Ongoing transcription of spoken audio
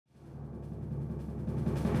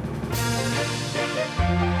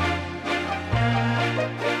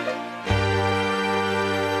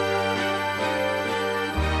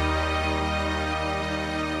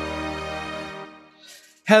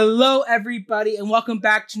Hello, everybody, and welcome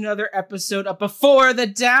back to another episode of Before the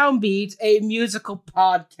Downbeat, a musical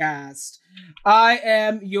podcast. I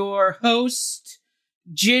am your host,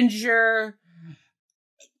 Ginger,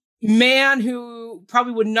 man who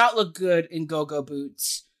probably would not look good in go-go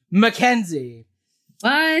boots, Mackenzie.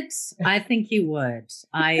 What? I think you would.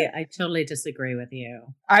 I totally disagree with you.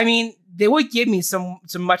 I mean, they would give me some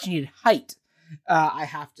much-needed height. I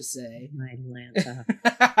have to say. My Atlanta.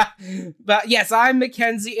 But yes, I'm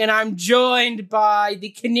Mackenzie, and I'm joined by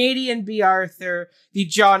the Canadian Bea Arthur, the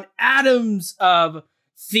John Adams of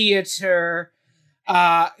theater,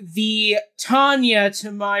 the Tanya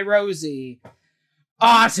to my Rosie,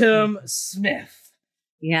 Autumn Smith.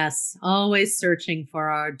 Yes, always searching for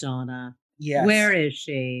our Donna. Yes. Where is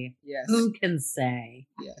she? Yes. Who can say?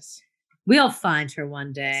 Yes. We'll find her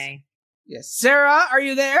one day. Yes. Sarah, are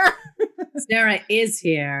you there? Sarah is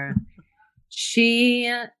here. She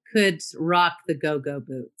could rock the go-go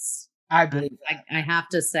boots. I believe that. I have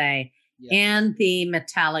to say. Yes. And the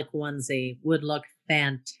metallic onesie would look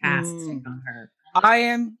fantastic on her. I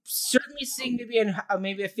am certainly seeing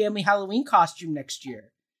maybe a family Halloween costume next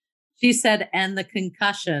year. She said, and the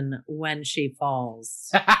concussion when she falls.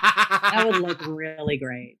 That would look really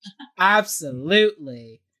great.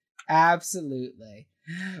 Absolutely. Absolutely.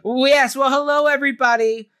 Yes. Well, hello,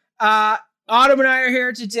 everybody. Autumn and I are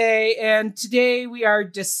here today, and today we are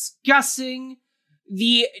discussing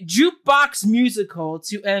the Jukebox Musical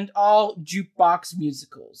to end all jukebox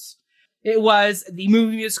musicals. It was the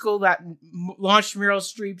movie musical that launched Meryl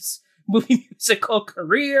Streep's movie musical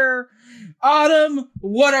career. Autumn,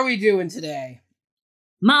 what are we doing today?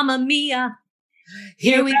 Mamma Mia.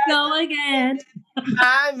 Here we go again.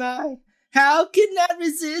 My, how can I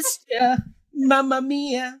resist ya? Mamma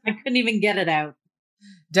Mia. I couldn't even get it out.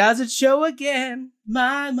 Does it show again?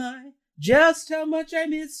 My, just how much I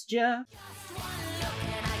missed ya. Just one look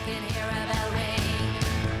and I can hear a bell ring.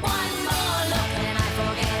 One more look and I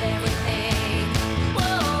forget everything.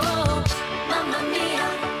 Whoa, Mamma Mia,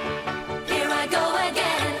 here I go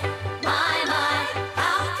again. My,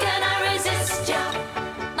 how can I resist ya?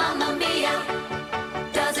 Mamma Mia,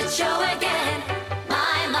 does it show again? My,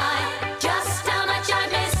 just how much I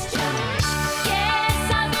missed ya.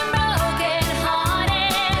 Yes, I've been broken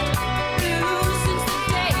hearted. Blue since the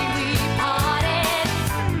day we parted.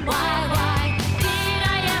 Why did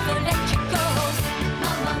I ever let you go?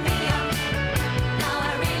 Mamma Mia, now I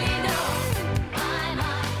really know. My,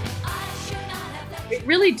 I should not have let you It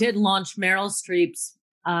really did launch Meryl Streep's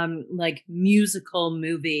musical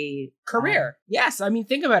movie Career. Yes, I mean,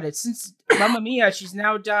 think about it. Since Mamma Mia, she's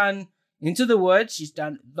now done Into the Woods. She's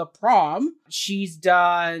done The Prom. She's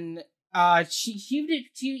done. She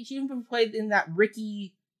even played in that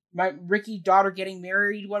Ricky daughter getting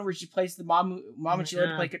married one where she plays the mom and she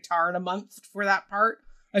learned to play guitar in a month for that part.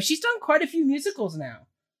 She's done quite a few musicals now.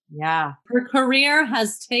 Yeah. Her career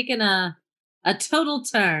has taken a total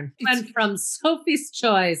turn. Went from Sophie's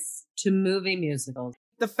Choice to movie musicals.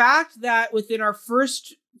 The fact that within our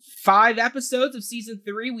first 5 episodes of season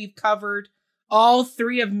 3, we've covered all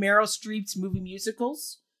 3 of Meryl Streep's movie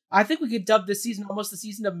musicals. I think we could dub this season almost the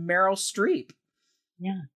season of Meryl Streep.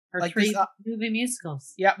 Yeah. Her Like 3 this, movie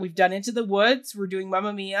musicals. Yeah, we've done Into the Woods. We're doing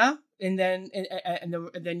Mamma Mia, and then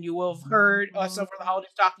you will have heard us over the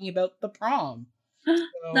holidays talking about The Prom.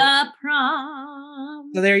 The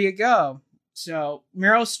Prom. So there you go. So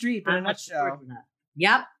Meryl Streep in a nutshell.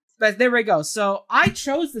 Yep. But there we go. So I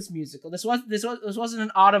chose this musical. This wasn't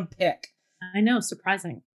an autumn pick. I know,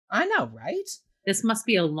 surprising. I know, right? This must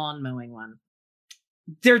be a lawn mowing one.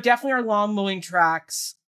 There definitely are lawn mowing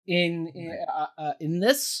tracks in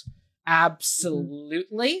this.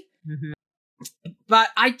 Absolutely. Mm-hmm. But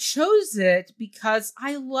I chose it because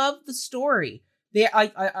I love the story. They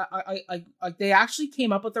actually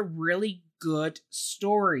came up with a really good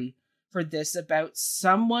story for this about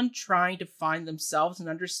someone trying to find themselves and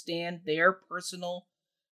understand their personal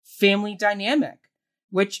family dynamic,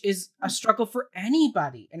 which is a struggle for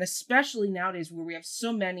anybody, and especially nowadays where we have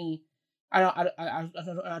so many. I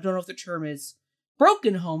don't know if the term is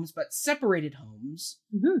broken homes, but separated homes.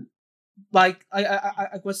 Mm-hmm. Like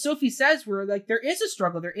what Sophie says, where like there is a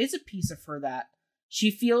struggle, there is a piece of her that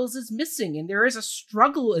she feels is missing, and there is a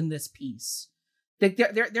struggle in this piece. Like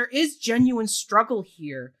there is genuine struggle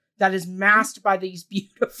here that is masked by these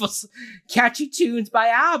beautiful, catchy tunes by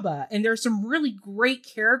ABBA, and there's some really great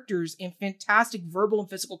characters and fantastic verbal and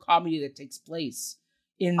physical comedy that takes place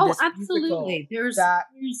in this. Oh, absolutely. There's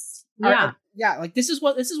like this is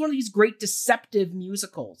one of these great deceptive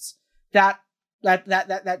musicals that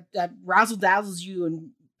razzle dazzles you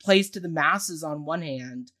and plays to the masses on one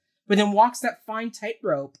hand, but then walks that fine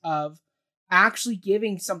tightrope of actually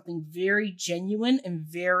giving something very genuine and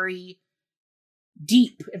very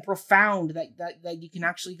deep and profound that you can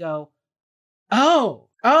actually go, oh,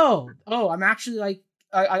 I'm actually like,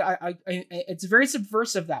 I it's very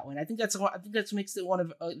subversive, that one. I think that's makes it one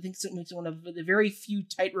of the very few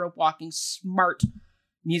tightrope walking smart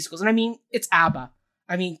musicals. And I mean, it's ABBA.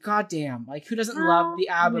 I mean, goddamn, like who doesn't love the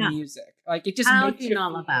ABBA music? Like it just makes you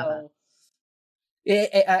not love ABBA?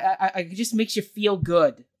 It just makes you feel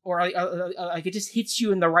good, or like it just hits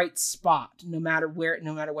you in the right spot, no matter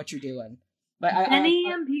what you're doing. But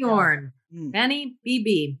Benny and Bjorn, Benny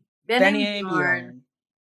BB, Benny and Bjorn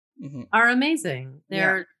are amazing.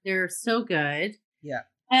 They're so good. Yeah,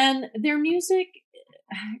 and their music,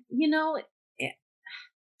 you know,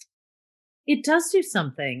 it does do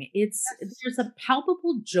something. There's a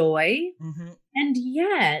palpable joy, and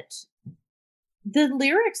yet the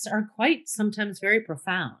lyrics are quite sometimes very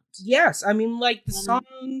profound. Yes, I mean, like the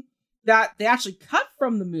song that they actually cut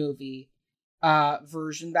from the movie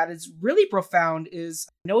version that is really profound is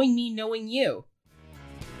 "Knowing Me, Knowing You."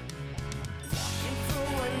 Walking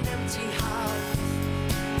through an empty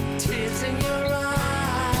house, tears in your eyes.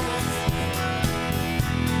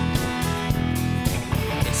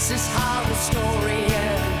 This is how the story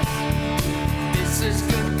ends. This is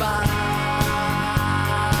goodbye.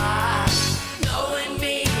 Knowing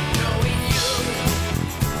me, knowing you.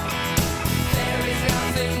 There is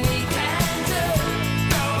nothing we can do.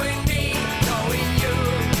 Knowing me, knowing you.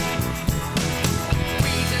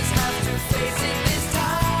 We just have to face it this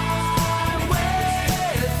time. We're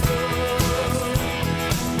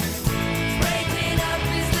through. Breaking up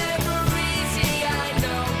is never easy, I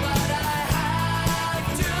know, but I have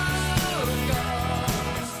to go.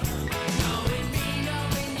 Knowing me,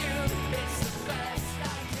 knowing you, it's the best I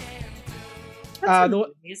can do. That's a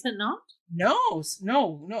movie, is it not? No,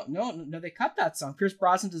 they cut that song. Pierce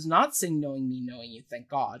Brosnan does not sing "Knowing Me, Knowing You," thank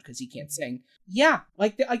God, because he can't sing. Yeah,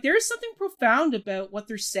 like there is something profound about what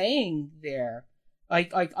they're saying there.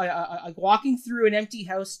 Like walking through an empty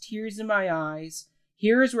house, tears in my eyes.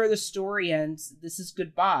 Here is where the story ends. This is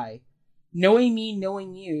goodbye. Knowing me,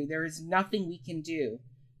 knowing you, there is nothing we can do.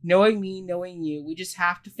 Knowing me, knowing you, we just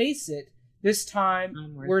have to face it. This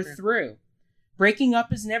time, we're through. Breaking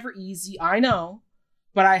up is never easy, I know,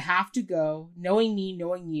 but I have to go. Knowing me,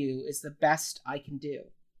 knowing you is the best I can do.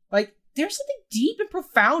 Like, there's something deep and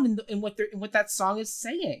profound in what that song is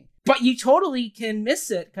saying, but you totally can miss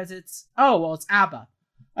it because it's ABBA.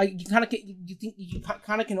 Like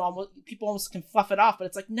people almost can fluff it off, but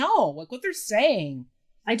it's like, no, like what they're saying.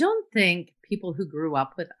 I don't think people who grew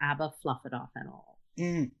up with ABBA fluff it off at all.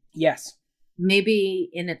 Yes. Maybe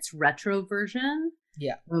in its retro version.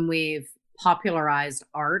 Yeah. When we've popularized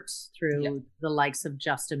art through the likes of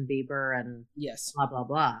Justin Bieber and blah, blah,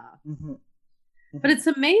 blah. But it's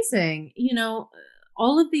amazing, you know,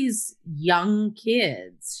 all of these young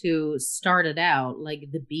kids who started out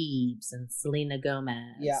like the Biebs and Selena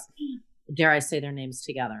Gomez. Yeah. Dare I say their names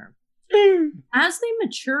together? As they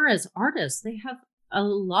mature as artists, they have a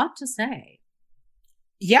lot to say.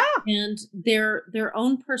 Yeah. And their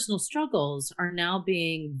own personal struggles are now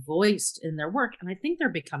being voiced in their work. And I think they're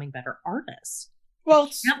becoming better artists. Well,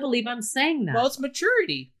 I can't believe I'm saying that. Well, it's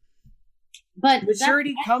maturity. But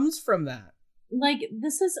maturity comes from that. Like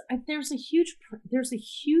there's a huge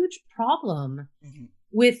problem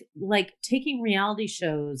with like taking reality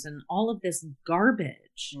shows and all of this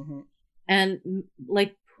garbage and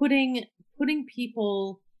like putting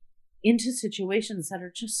people into situations that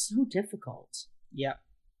are just so difficult. Yeah.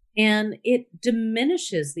 And it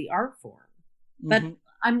diminishes the art form. But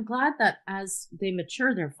I'm glad that as they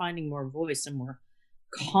mature, they're finding more voice and more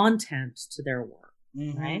content to their work.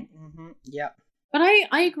 Right? Yeah. But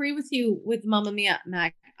I agree with you with Mamma Mia,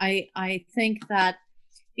 Mac. I think that,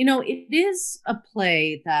 you know, it is a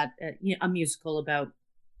play that, a musical about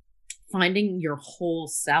finding your whole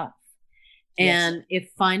self. Yes. And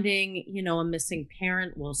if finding, you know, a missing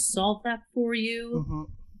parent will solve that for you,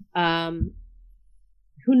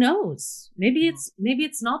 who knows? Maybe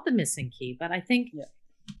it's not the missing key, but I think,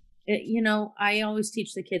 you know, I always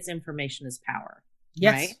teach the kids information is power.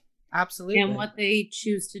 Yes, right? Absolutely. And what they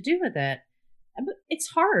choose to do with it, it's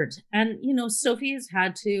hard. And, you know, Sophie has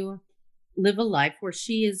had to live a life where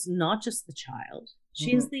she is not just the child.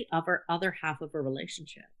 She is the other half of a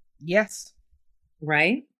relationship. Yes.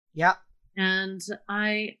 Right? Yeah. And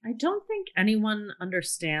I don't think anyone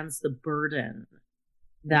understands the burden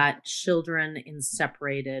that children in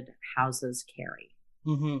separated houses carry.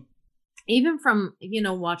 Even from, you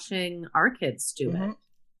know, watching our kids do it.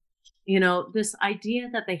 You know, this idea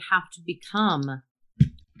that they have to become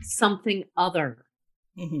something other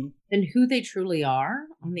than who they truly are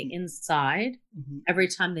on the inside every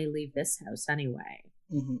time they leave this house anyway.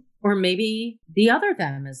 Or maybe the other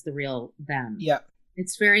them is the real them. Yeah.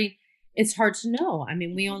 It's hard to know. I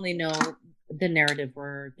mean, we only know the narrative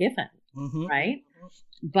we're given, right?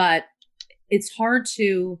 But it's hard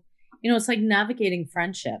to, it's like navigating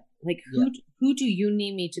friendship. Like who do you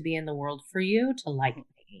need me to be in the world for you to like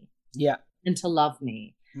me? Yeah. And to love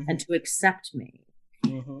me and to accept me.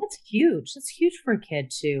 That's huge. That's huge for a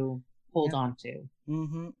kid to hold on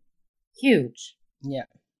to. Huge. Yeah.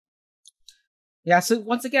 Yeah. So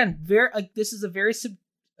once again, this is a very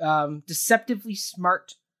deceptively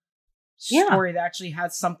smart story that actually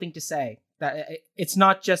has something to say. That it's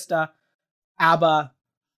not just a ABBA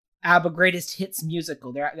greatest hits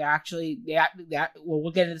musical. They're actually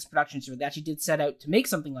we'll get into this production soon. They actually did set out to make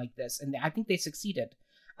something like this, and I think they succeeded.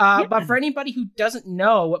 But for anybody who doesn't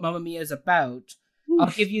know what Mamma Mia is about, I'll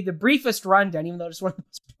give you the briefest rundown, even though it's one of the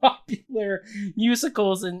most popular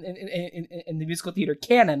musicals in the musical theater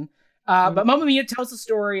canon. But Mamma Mia tells the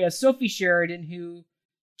story of Sophie Sheridan, who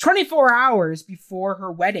 24 hours before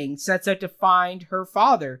her wedding sets out to find her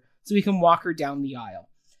father so he can walk her down the aisle.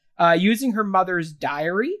 Using her mother's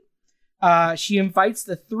diary, she invites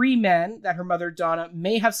the 3 men that her mother Donna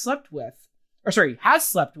has slept with,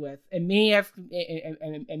 and may have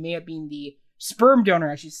been the sperm donor,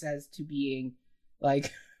 as she says, to being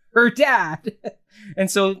like her dad.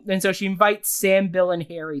 and so she invites Sam, Bill, and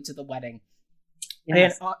Harry to the wedding.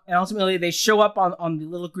 Yes. And ultimately they show up on the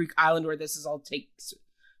little Greek island where this is all takes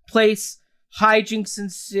place. Hijinks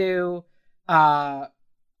ensue.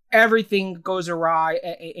 Everything goes awry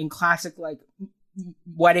in classic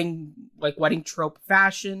wedding trope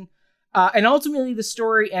fashion. And ultimately the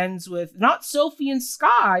story ends with not Sophie and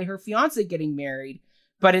Sky, her fiance, getting married,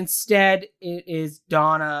 but instead it is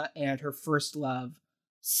Donna and her first love,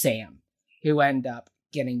 Sam, who end up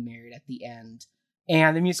getting married at the end.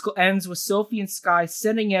 And the musical ends with Sophie and Sky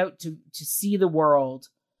setting out to see the world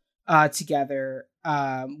together,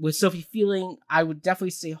 with Sophie feeling, I would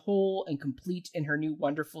definitely say, whole and complete in her new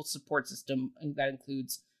wonderful support system. And that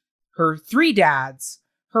includes her 3 dads,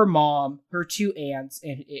 her mom, her 2 aunts,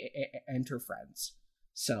 and her friends.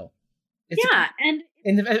 So, it's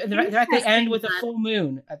and they end with a full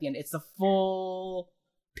moon at the end. It's the full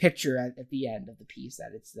picture at the end of the piece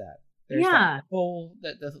that it's that. There's that full,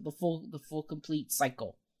 the full complete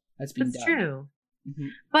cycle that's been done. That's true.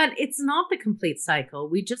 But it's not the complete cycle.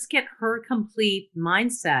 We just get her complete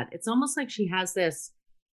mindset. It's almost like she has this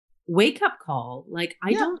wake up call. Like,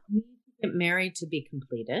 I don't need to get married to be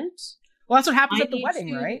completed. Well, that's what happens at the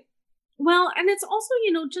wedding, right? Well, and it's also,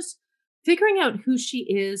 just figuring out who she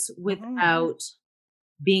is without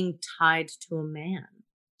being tied to a man.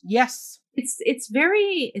 Yes. It's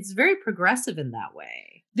very progressive in that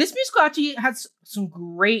way. This musical actually has some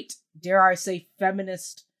great, dare I say,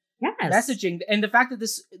 feminist messaging, and the fact that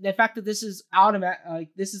this is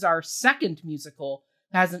this is our second musical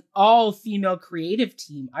that has an all-female creative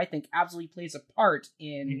team, I think absolutely plays a part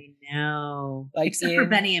in. I know, except for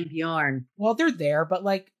Benny and Bjorn. Well, they're there, but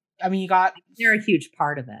they're a huge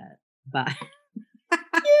part of it, but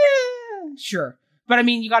yeah, sure. But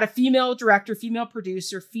you got a female director, female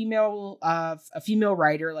producer, a female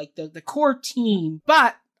writer, the core team.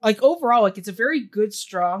 But overall, it's a very good,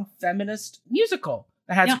 strong feminist musical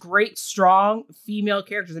that has great, strong female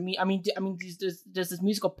characters. Does this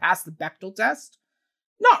musical pass the Bechdel test?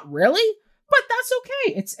 Not really, but that's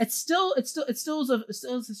okay. It's still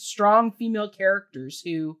a strong female characters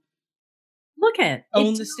who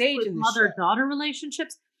own the stage in this mother-daughter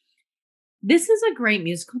relationships. This is a great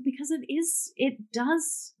musical because it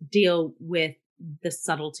does deal with the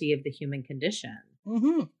subtlety of the human condition.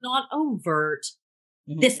 Not overt.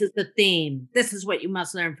 This is the theme. This is what you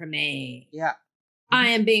must learn from me. Yeah. I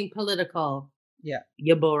am being political. Yeah.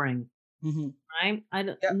 You're boring. Right?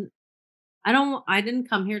 I didn't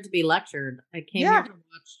come here to be lectured. I came here to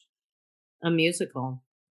watch a musical.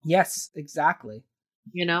 Yes, exactly.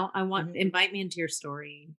 I want invite me into your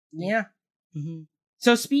story. Yeah.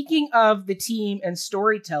 So speaking of the team and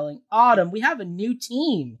storytelling, Autumn, we have a new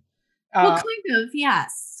team. Well, kind of,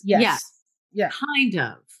 yes. Yeah. Kind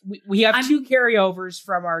of. We have 2 carryovers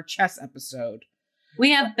from our chess episode. We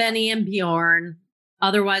have Benny and Bjorn,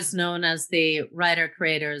 otherwise known as the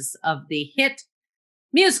writer-creators of the hit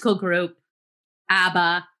musical group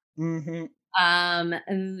ABBA.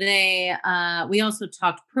 And we also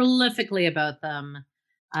talked prolifically about them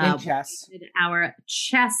in chess. We did our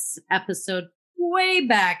chess episode way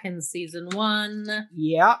back in season 1.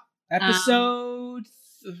 Yeah, episode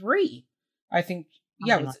 3, I think.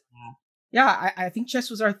 Yeah, I think chess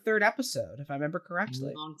was our 3rd episode, if I remember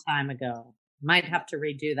correctly. A long time ago. Might have to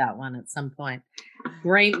redo that one at some point.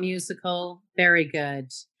 Great musical, very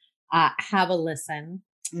good. Have a listen.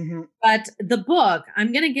 Mm-hmm. But the book,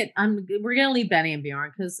 we're gonna leave Benny and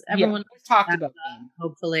Bjorn because everyone talked about them.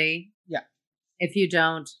 Hopefully, yeah. If you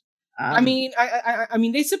don't, I mean, I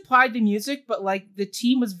mean, they supplied the music, but like the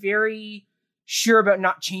team was very sure about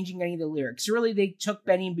not changing any of the lyrics. Really, they took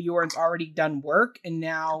Benny and Bjorn's already done work, and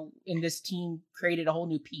now in this team created a whole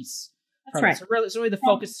new piece. That's right. So really, the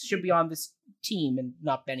focus should be on this team and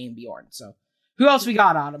not Benny and Bjorn. So, who else we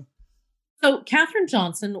got on them? So Katherine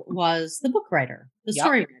Johnson was the book writer, the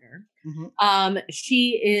story writer. Mm-hmm.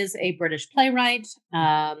 She is a British playwright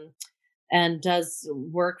and does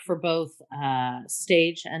work for both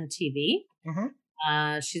stage and TV.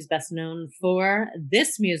 Mm-hmm. She's best known for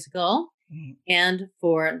this musical and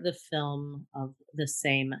for the film of the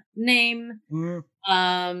same name.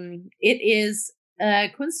 Mm-hmm. It is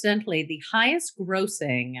coincidentally the highest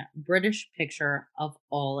grossing British picture of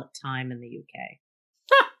all time in the UK.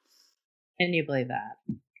 Can you believe that?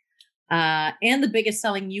 And the biggest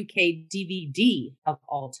selling UK DVD of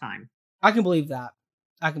all time. I can believe that.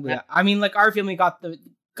 That. I mean, like our family got the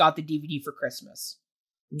DVD for Christmas.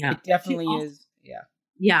 Yeah, it definitely is. Yeah.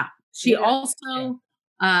 Yeah. She also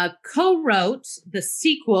co-wrote the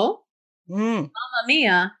sequel, Mamma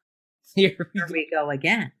Mia. Here we go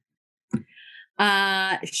again.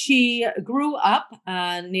 She grew up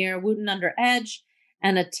near Wootton-under-Edge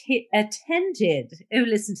and attended,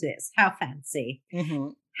 listen to this, how fancy,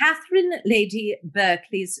 Catherine Lady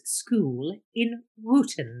Berkeley's School in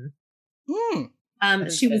Wootton.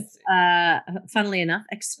 She was, funnily enough,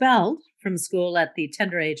 expelled from school at the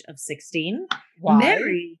tender age of 16,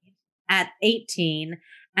 married at 18,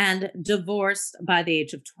 and divorced by the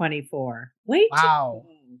age of 24. Wow.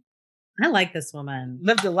 I like this woman.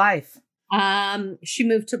 Lived a life. She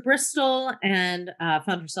moved to Bristol and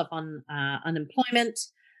found herself on unemployment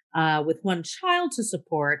with one child to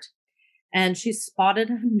support. And she spotted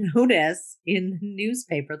a notice in the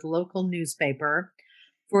newspaper, the local newspaper,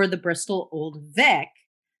 for the Bristol Old Vic,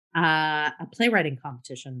 a playwriting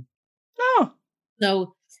competition. Oh.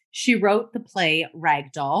 So she wrote the play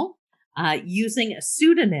Ragdoll using a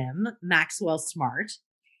pseudonym, Maxwell Smart.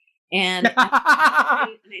 And I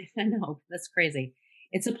know, that's crazy.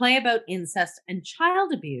 It's a play about incest and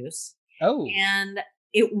child abuse. Oh. And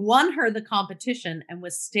it won her the competition and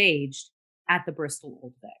was staged at the Bristol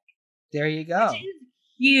Old Vic. There you go. Which is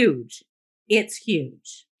huge. It's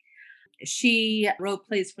huge. She wrote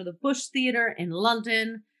plays for the Bush Theatre in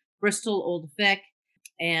London, Bristol Old Vic,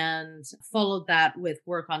 and followed that with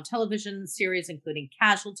work on television series, including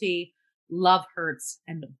Casualty, Love Hurts,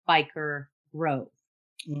 and Biker Grove.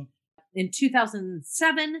 In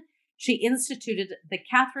 2007, she instituted the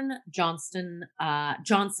Katherine Johnson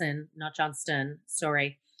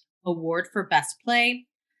Award for Best Play,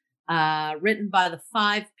 written by the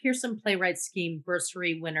 5 Pearson Playwright Scheme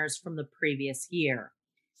bursary winners from the previous year.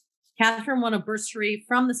 Katherine won a bursary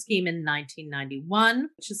from the scheme in 1991,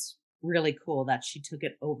 which is really cool that she took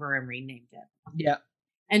it over and renamed it. Yeah.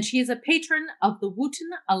 And she is a patron of the Wootton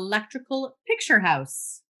Electrical Picture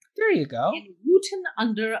House. There you go. In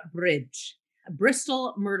Wootton-under-Bridge.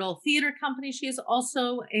 Bristol Myrtle Theatre Company she is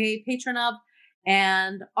also a patron of,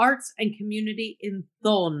 and Arts and Community in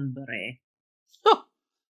Thornbury. Oh,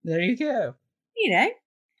 there you go. You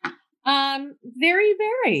know, very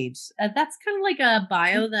varied. That's kind of like a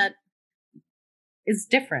bio that is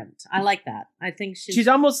different. I like that. I think she's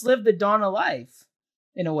almost lived the Donna life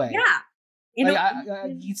in a way. Yeah. You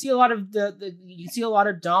can see a lot of you can see a lot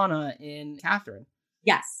of Donna in Katherine.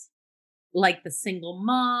 Yes. Like the single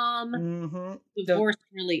mom, divorced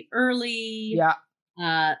really early,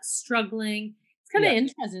 struggling. It's kind of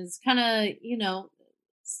interesting. It's kind of, you know,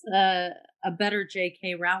 a better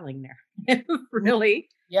J.K. Rowling there, really.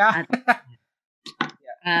 Yeah.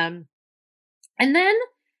 And then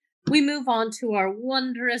we move on to our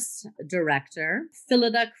wondrous director,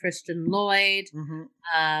 Phyllida Christian Lloyd.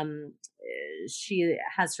 She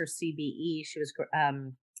has her CBE. She was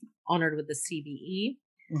honored with the CBE.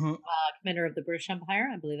 Commander of the British Empire,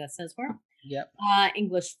 I believe that stands for. Yep.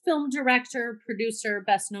 English film director, producer,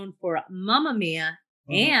 best known for Mamma Mia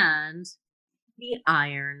and The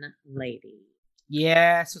Iron Lady.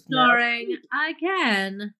 Yes. Starring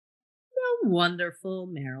again the wonderful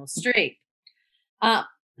Meryl Streep.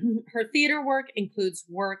 Her theater work includes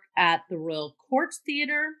work at the Royal Court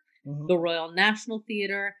Theatre, the Royal National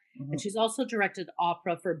Theatre, and she's also directed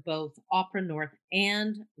opera for both Opera North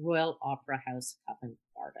and Royal Opera House Covent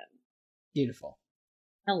Garden. Beautiful.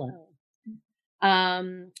 Hello.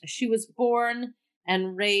 She was born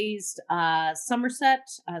and raised Somerset,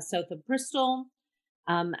 south of Bristol.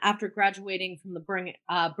 After graduating from the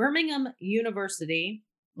Birmingham University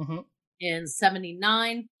in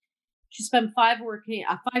 '79, she spent 5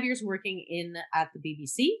 years working at the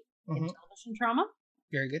BBC in television drama.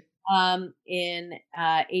 Very good. In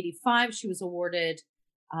 '85, she was awarded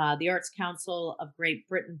the Arts Council of Great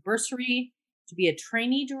Britain bursary to be a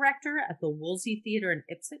trainee director at the Wolsey Theatre in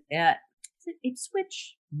Ipswich. Is it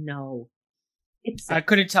Ipswich? No. Ipswich. I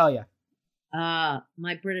couldn't tell you.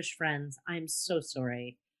 My British friends, I'm so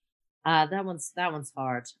sorry. That one's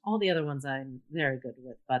hard. All the other ones I'm very good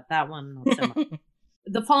with, but that one not so much.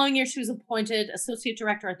 The following year, she was appointed associate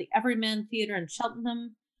director at the Everyman Theatre in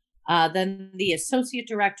Cheltenham, then the associate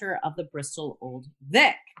director of the Bristol Old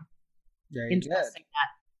Vic. Very Interesting that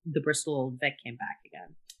the Bristol Old Vic came back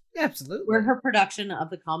again. Absolutely. Where her production of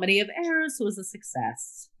The Comedy of Errors was a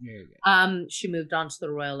success. Very good. She moved on to the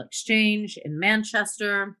Royal Exchange in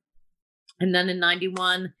Manchester. And then in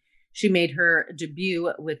 '91, she made her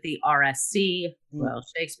debut with the RSC, Royal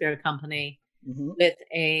Shakespeare Company, with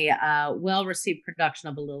a well-received production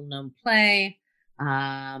of a little-known play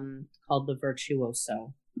called The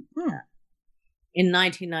Virtuoso. In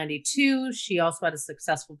 1992, she also had a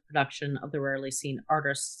successful production of The Rarely Seen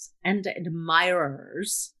Artists and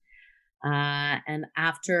Admirers. And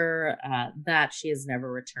after that, she has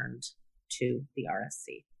never returned to the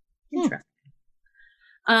RSC. Interesting.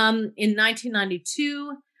 In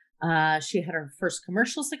 1992, she had her first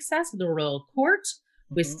commercial success at the Royal Court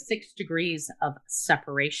with 6 Degrees of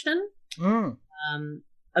Separation.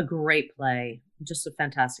 A great play, just a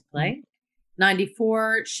fantastic play.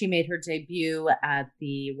 94, she made her debut at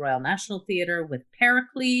the Royal National Theatre with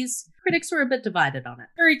Pericles. Critics were a bit divided on it.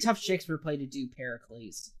 Very tough Shakespeare play to do,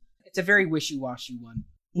 Pericles. It's a very wishy-washy one.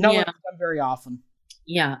 No one's done very often.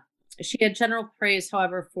 Yeah. She had general praise,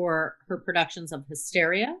 however, for her productions of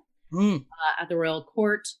Hysteria at the Royal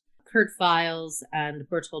Court, Kurt Weill's and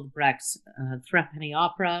Bertolt Brecht's Threepenny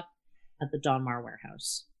Opera at the Donmar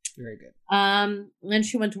Warehouse. Very good. Then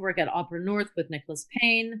she went to work at Opera North with Nicholas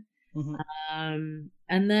Payne. And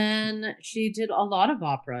then she did a lot of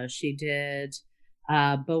opera. She did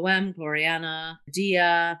Bohème, Gloriana,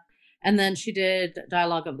 Dia, and then she did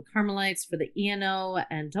Dialogue of the Carmelites for the ENO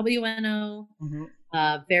and WNO.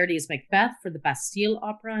 Verdi's Macbeth for the Bastille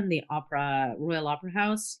Opera and the Royal Opera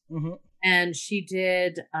House. And she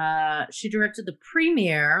directed the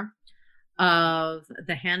premiere of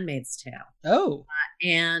The Handmaid's Tale.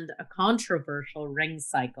 And a controversial Ring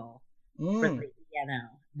Cycle for the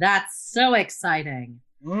ENO. That's so exciting.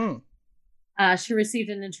 She received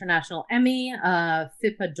an International Emmy,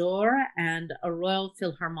 FIPA d'Or, and a Royal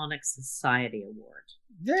Philharmonic Society Award.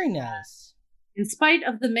 Very nice. In spite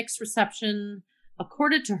of the mixed reception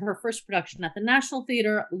accorded to her first production at the National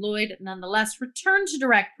Theatre, Lloyd nonetheless returned to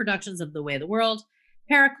direct productions of The Way of the World,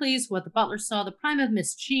 Pericles, What the Butler Saw, The Prime of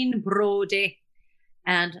Miss Jean Brodie,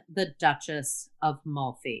 and The Duchess of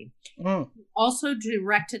Malfi. Also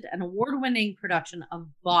directed an award-winning production of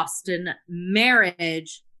Boston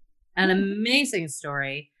Marriage, an amazing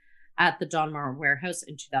story, at the Donmar Warehouse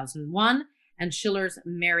in 2001, and Schiller's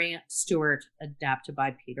Mary Stuart, adapted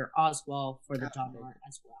by Peter Oswald for the Donmar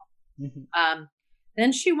as well.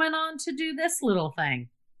 Then she went on to do this little thing,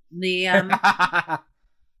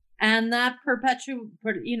 and that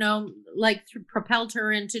propelled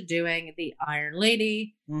her into doing The Iron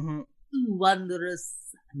Lady,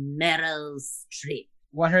 Wondrous Meryl Streep.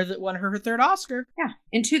 Won her third Oscar. Yeah.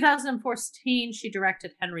 In 2014, she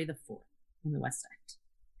directed Henry IV in the West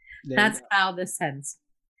End. That's how this ends.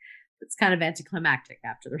 It's kind of anticlimactic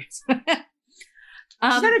after the rest of it.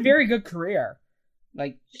 She's had a very good career.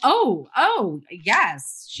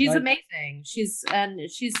 Yes, she's amazing.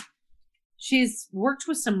 She's worked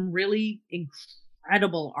with some really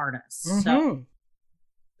incredible artists. So.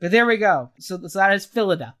 But there we go. So that is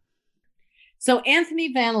Phillida. So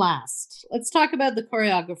Anthony Van Last. Let's talk about the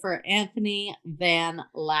choreographer Anthony Van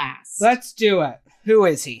Last. Let's do it. Who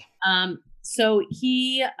is he? So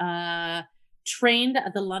he trained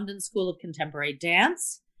at the London School of Contemporary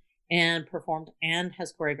Dance and performed and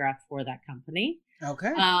has choreographed for that company.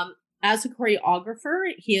 Okay. As a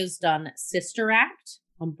choreographer, he has done Sister Act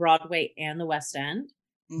on Broadway and the West End,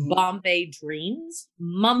 Bombay Dreams,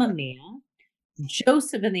 Mamma Mia,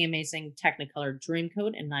 Joseph and the Amazing Technicolor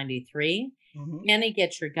Dreamcoat in '93, Annie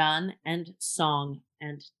Get Your Gun, and Song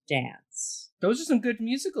and Dance. Those are some good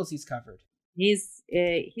musicals he's covered. He's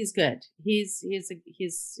good. He's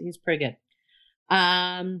pretty good.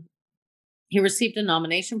 He received a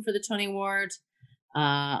nomination for the Tony Award,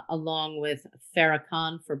 along with Farah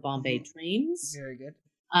Khan for Bombay Dreams. Very good.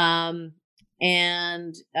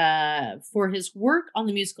 And for his work on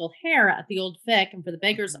the musical Hair at the Old Vic and for the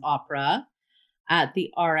Beggar's Opera at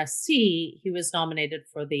the RSC, he was nominated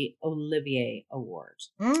for the Olivier Award.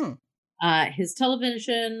 His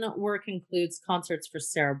television work includes concerts for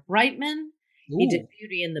Sarah Brightman. Ooh. He did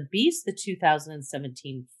Beauty and the Beast, the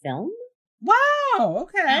 2017 film. Wow,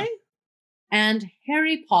 okay. And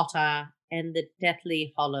Harry Potter and the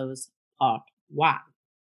Deathly Hallows Part 1.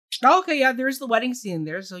 Okay, yeah, there's the wedding scene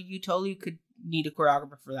there, so you totally could need a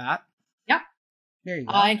choreographer for that. Yep. There you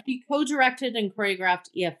go. He co-directed and choreographed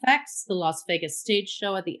EFX, the Las Vegas stage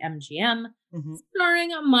show at the MGM,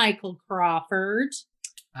 starring Michael Crawford.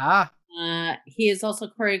 He is also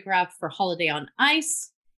choreographed for Holiday on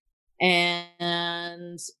Ice,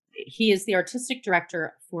 and he is the artistic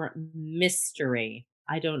director for Mystery.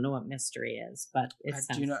 I don't know what Mystery is, but I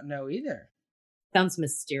do not know either. Sounds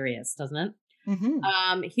mysterious, doesn't it?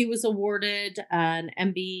 He was awarded an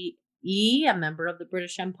MBE, a member of the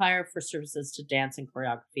British Empire, for services to dance and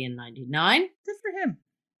choreography in 1999. Good for him.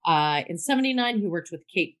 In 1979, he worked with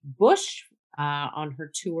Kate Bush on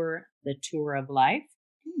her tour, The Tour of Life.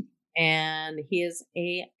 And he is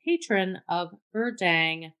a patron of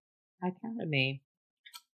Erdang Academy.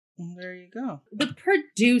 There you go. The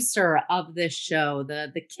producer of this show,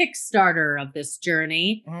 the Kickstarter of this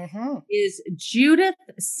journey, is Judith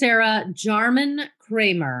Sarah Jarman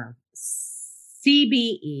Kramer,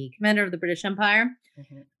 CBE, Commander of the British Empire,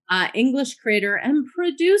 English creator and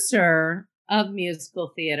producer of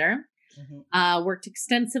musical theater. Worked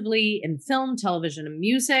extensively in film, television, and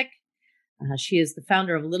music. She is the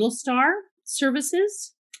founder of Little Star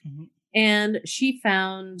Services. And she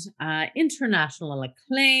found international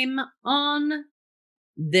acclaim on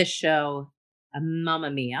this show,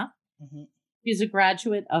 Mamma Mia. She's a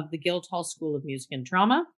graduate of the Guildhall School of Music and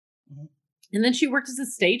Drama. And then she worked as a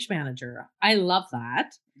stage manager. I love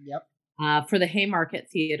that. Yep. For the Haymarket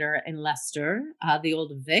Theatre in Leicester, the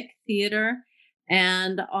Old Vic Theatre,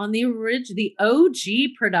 and on the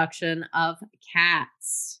OG production of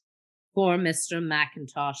Cats for Mr.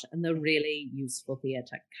 Macintosh and the Really Useful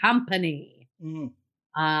Theatre Company. In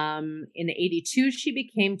 1982, she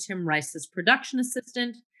became Tim Rice's production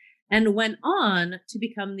assistant and went on to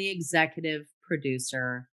become the executive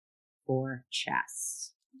producer for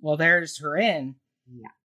Chess. Well, there's her in.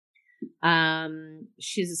 Yeah.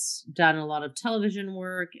 She's done a lot of television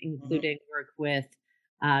work, including work with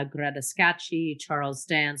Greta Scacchi, Charles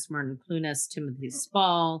Dance, Martin Clunas, Timothy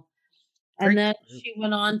Spall. And then she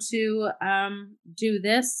went on to do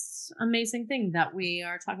this amazing thing that we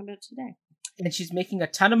are talking about today. And she's making a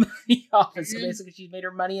ton of money off it. So basically, she's made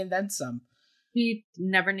her money and then some. She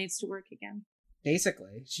never needs to work again.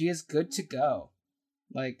 Basically, she is good to go.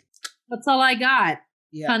 Like, that's all I got.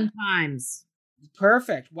 Yeah. Fun times.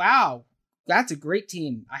 Perfect. Wow. That's a great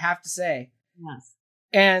team, I have to say. Yes.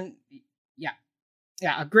 And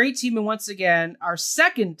yeah, a great team. And once again, our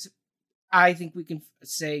second, I think we can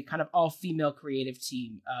say, kind of all-female creative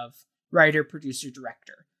team of writer, producer,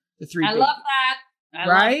 director. The three. I love that.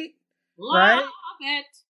 Right? Love it.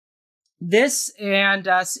 This and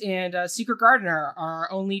Secret Garden are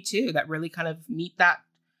our only two that really kind of meet that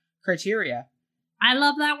criteria. I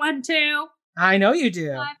love that one too. I know you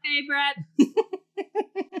do. My favorite.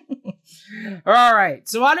 All right.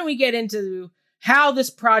 So why don't we get into how this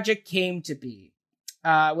project came to be?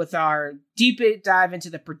 With our deep dive into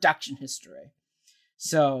the production history.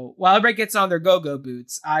 So while everybody gets on their go-go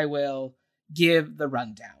boots, I will give the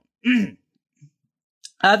rundown.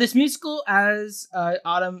 This musical, as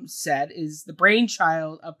Autumn said, is the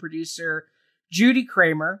brainchild of producer Judy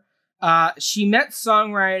Kramer. She met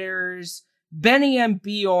songwriters Benny and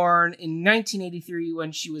Bjorn in 1983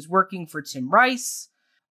 when she was working for Tim Rice.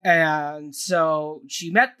 And so she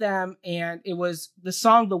met them, and it was the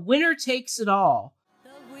song The Winner Takes It All.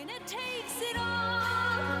 Winner takes it all.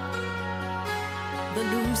 The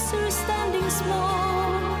loser standing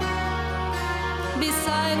small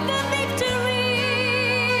beside the victory.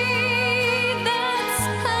 That's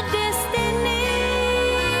her destiny.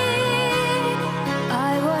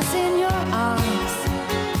 I was in your arms,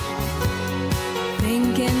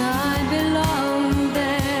 thinking I belonged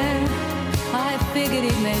there. I figured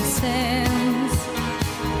it made sense,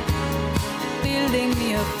 building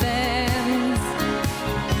me a fence.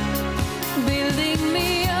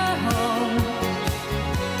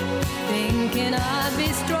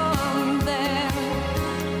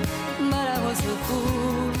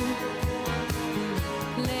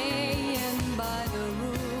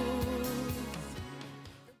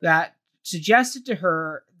 That suggested to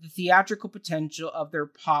her the theatrical potential of their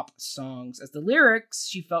pop songs, as the lyrics,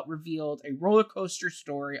 she felt, revealed a roller coaster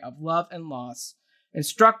story of love and loss, and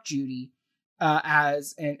struck Judy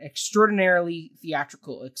as an extraordinarily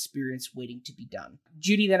theatrical experience waiting to be done.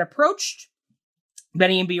 Judy then approached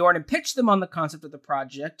Benny and Bjorn pitched them on the concept of the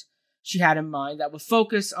project she had in mind that would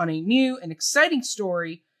focus on a new and exciting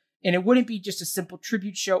story, and it wouldn't be just a simple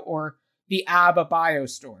tribute show or the ABBA bio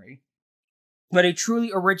story, but a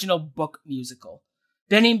truly original book musical.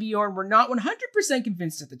 Benny and Bjorn were not 100%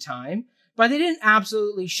 convinced at the time, but they didn't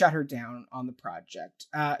absolutely shut her down on the project.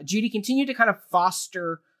 Judy continued to kind of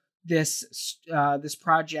foster this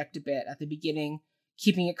project a bit at the beginning,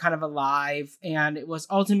 keeping it kind of alive. And it was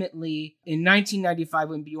ultimately in 1995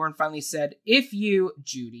 when Bjorn finally said, "If you,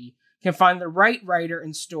 Judy, can find the right writer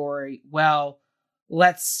and story, well,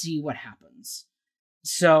 let's see what happens."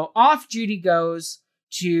 So off Judy goes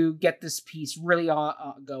to get this piece really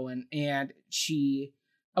going. And she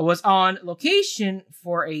was on location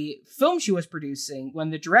for a film she was producing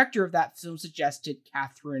when the director of that film suggested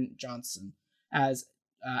Katherine Johnson as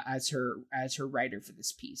her writer for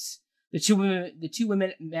this piece. The two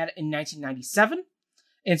women met in 1997,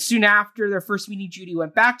 and soon after their first meeting, Judy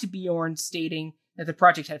went back to Bjorn, stating that the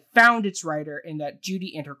project had found its writer and that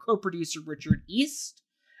Judy and her co-producer Richard East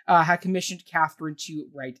had commissioned Katherine to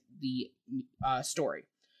write the story.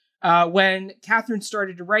 When Katherine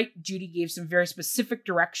started to write, Judy gave some very specific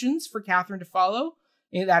directions for Katherine to follow,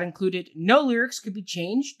 and that included no lyrics could be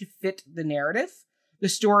changed to fit the narrative. The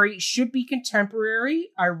story should be contemporary,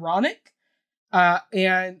 ironic,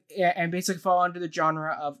 and basically fall under the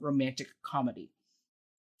genre of romantic comedy.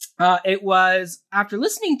 It was after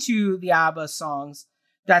listening to the ABBA songs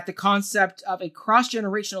that the concept of a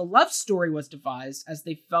cross-generational love story was devised, as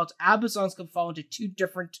they felt ABBA songs could fall into two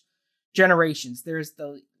different generations. There's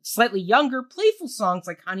the slightly younger, playful songs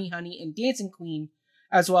like Honey, Honey and Dancing Queen,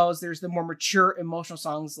 as well as there's the more mature, emotional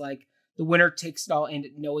songs like The Winner Takes It All and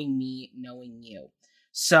Knowing Me, Knowing You.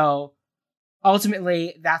 So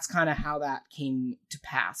ultimately, that's kind of how that came to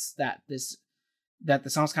pass, that the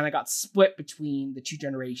songs kind of got split between the two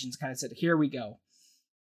generations, kind of said, here we go.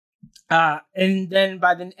 And then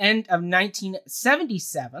by the end of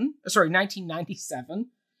 1997,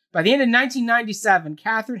 by the end of 1997,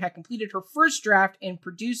 Katherine had completed her first draft, and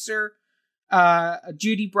producer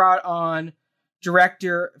Judy brought on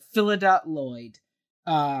director Phyllida Lloyd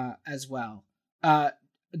as well.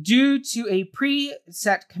 Due to a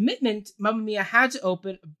preset commitment, Mamma Mia had to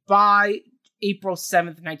open by April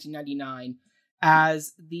 7th, 1999,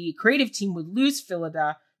 as the creative team would lose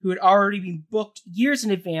Phyllida, who had already been booked years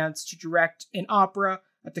in advance to direct an opera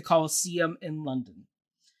at the Coliseum in London.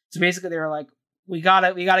 So basically they were like, we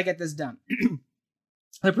gotta get this done.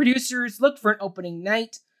 The producers looked for an opening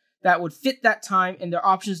night that would fit that time, and their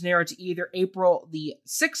options narrowed to either April the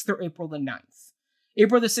 6th or April the 9th.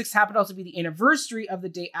 April the 6th happened to also be the anniversary of the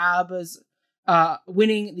day ABBA's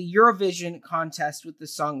winning the Eurovision contest with the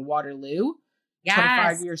song Waterloo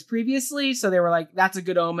 25 years previously. So they were like, that's a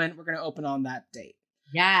good omen. We're going to open on that date.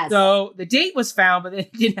 Yes. So the date was found, but they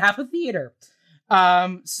didn't have a theater.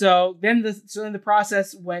 So then the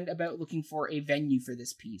process went about looking for a venue for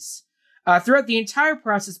this piece. Throughout the entire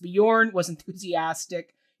process, Bjorn was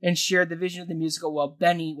enthusiastic and shared the vision of the musical, while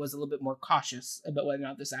Benny was a little bit more cautious about whether or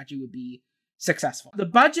not this actually would be successful. The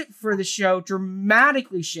budget for the show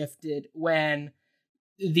dramatically shifted when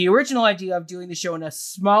the original idea of doing the show in a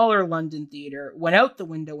smaller London theater went out the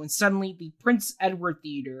window when suddenly the Prince Edward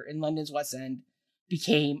Theatre in London's West End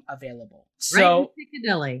became available.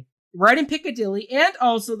 Right in Piccadilly, and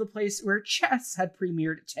also the place where Chess had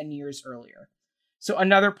premiered 10 years earlier. So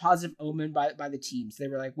another positive omen by the teams. They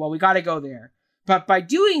were like, well, we got to go there. But by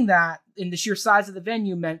doing that, in the sheer size of the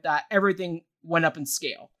venue meant that everything went up in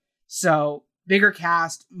scale. So bigger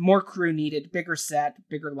cast, more crew needed, bigger set,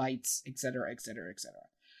 bigger lights, etc., etc., etc.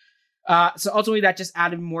 So ultimately that just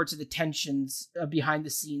added more to the tensions behind the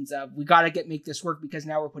scenes of, we got to make this work because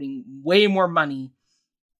now we're putting way more money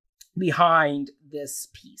behind this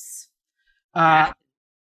piece.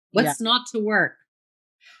 What's not to work?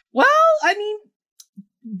 Well, I mean,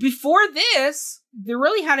 before this, there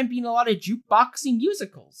really hadn't been a lot of jukeboxing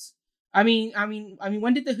musicals. I mean,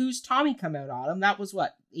 when did the Who's Tommy come out, Autumn? That was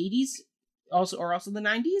what, 80s? Also the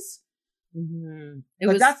 90s? Mm-hmm. It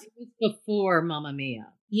was before Mamma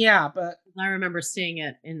Mia. Yeah, but I remember seeing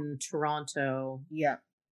it in Toronto. Yeah.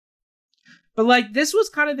 But like, this was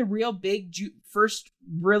kind of the real first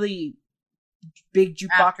really big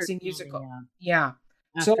jukeboxing musical. Yeah.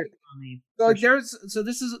 So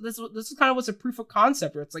this is kind of what's a proof of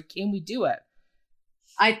concept where it's like, can we do it?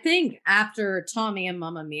 I think after Tommy and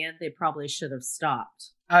Mamma Mia, they probably should have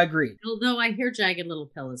stopped. I agree. Although I hear Jagged Little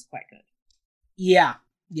Pill is quite good. Yeah.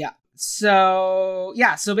 So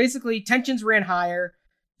basically tensions ran higher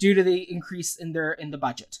due to the increase in the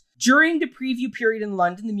budget. During the preview period in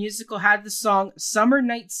London, the musical had the song Summer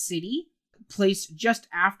Night City placed just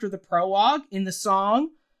after the prologue in the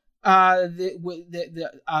song.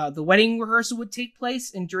 The wedding rehearsal would take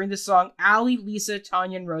place, and during the song, Allie, Lisa,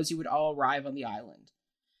 Tanya, and Rosie would all arrive on the island.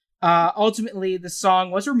 Ultimately, the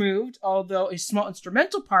song was removed, although a small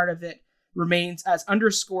instrumental part of it remains as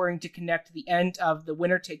underscoring to connect the end of The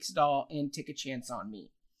Winner Takes It All and Take a Chance on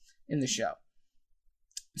Me in the show.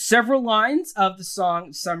 Several lines of the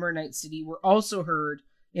song Summer Night City were also heard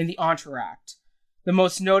in the entr'acte. The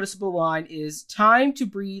most noticeable line is "Time to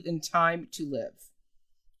breathe and time to live."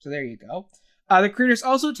 So there you go. The creators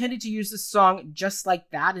also tended to use the song Just Like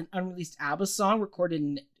That, an unreleased ABBA song recorded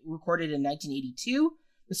in 1982.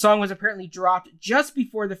 The song was apparently dropped just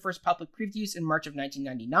before the first public previews in March of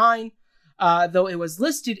 1999, though it was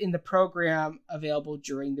listed in the program available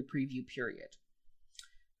during the preview period.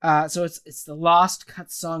 So it's the lost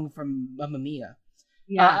cut song from Mamma Mia.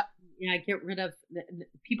 Yeah, get rid of...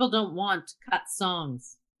 People don't want cut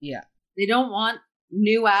songs. Yeah. They don't want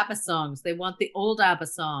new ABBA songs. They want the old ABBA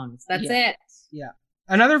songs. That's it. Yeah.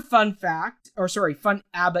 Another fun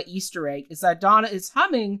ABBA Easter egg is that Donna is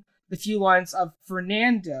humming the few lines of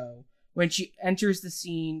Fernando when she enters the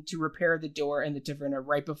scene to repair the door in the taverna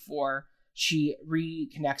right before she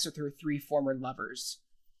reconnects with her 3 former lovers.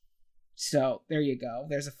 So there you go.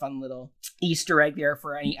 There's a fun little Easter egg there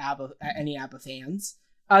for any ABBA fans.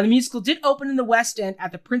 The musical did open in the West End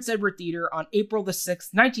at the Prince Edward Theatre on April the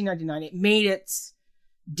 6th, 1999. It made its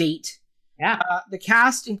date. Yeah. The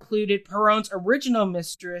cast included Perron's original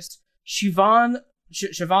mistress, Siobhan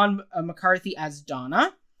McCarthy as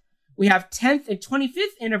Donna. We have 10th and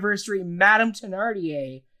 25th anniversary Madame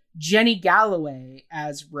Thénardier, Jenny Galloway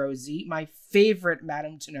as Rosie, my favorite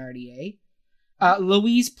Madame Thénardier.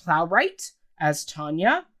 Louise Plowright as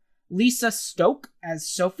Tanya. Lisa Stoke as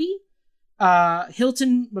Sophie.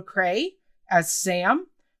 Hilton McRae as Sam.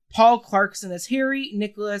 Paul Clarkson as Harry.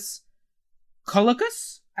 Nicholas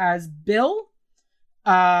Colicus as Bill.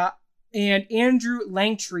 And Andrew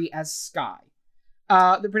Langtree as Sky.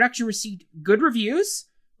 The production received good reviews,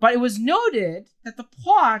 but it was noted that the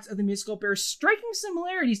plot of the musical bears striking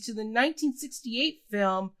similarities to the 1968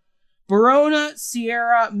 film Barona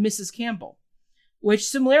Sierra Mrs. Campbell, which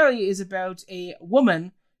similarly is about a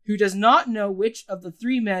woman who does not know which of the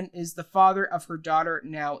 3 men is the father of her daughter,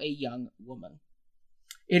 now a young woman.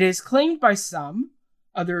 It is claimed by some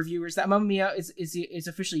of the reviewers that Mamma Mia is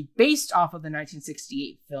officially based off of the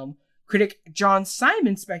 1968 film. Critic John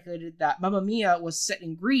Simon speculated that Mamma Mia was set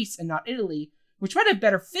in Greece and not Italy, which might have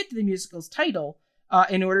better fit the musical's title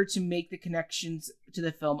in order to make the connections to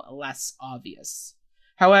the film less obvious.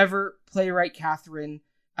 However, playwright Catherine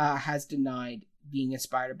has denied being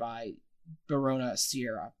inspired by Barona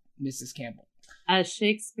Sierra, Mrs. Campbell. As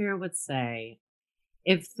Shakespeare would say,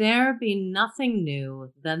 if there be nothing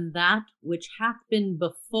new than that which hath been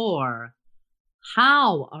before,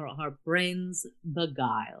 how are our brains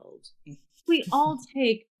beguiled? That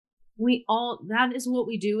is what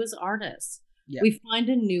we do as artists. Yeah. We find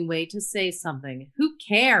a new way to say something. Who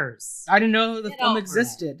cares? I didn't know the film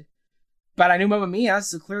existed, but I knew Mamma Mia,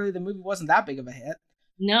 so clearly the movie wasn't that big of a hit.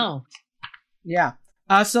 No. Yeah.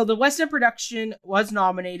 So the West End production was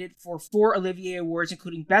nominated for 4 Olivier Awards,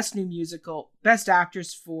 including Best New Musical, Best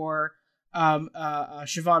Actress for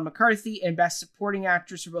Siobhan McCarthy, and Best Supporting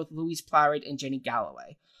Actress for both Louise Plowright and Jenny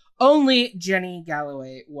Galloway. Only Jenny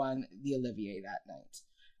Galloway won the Olivier that night.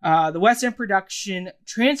 The West End production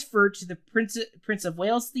transferred to the Prince of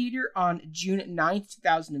Wales Theatre on June 9th,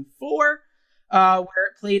 2004, where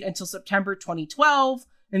it played until September 2012.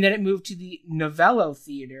 And then it moved to the Novello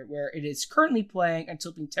Theatre, where it is currently playing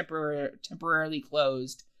until being temporarily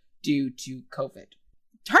closed due to COVID.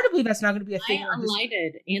 It's hard to believe that's not going to be a thing. I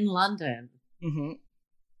alighted in London. Mm-hmm.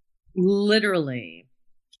 Literally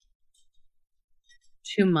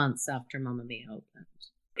 2 months after Mamma Mia opened.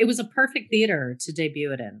 It was a perfect theater to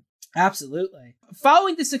debut it in. Absolutely.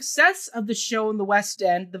 Following the success of the show in the West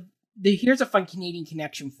End, here's a fun Canadian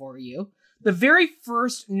connection for you. The very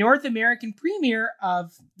first North American premiere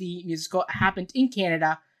of the musical happened in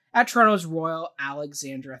Canada at Toronto's Royal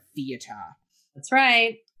Alexandra Theatre. That's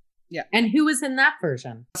right. Yeah. And who was in that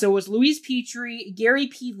version? So it was Louise Petrie, Gary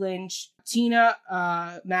P. Lynch, Tina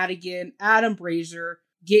Madigan, Adam Brazier,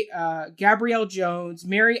 Gabrielle Jones,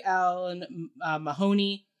 Mary Ellen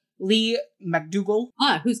Mahoney, Lee McDougall.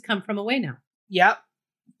 Who's come from away now. Yep.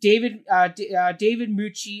 David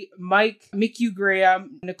Mucci, Mickey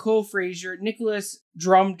Graham, Nicole Fraser, Nicholas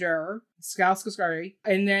Drumder, Skarsgård,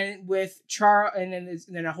 and then with and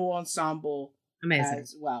then a whole ensemble. Amazing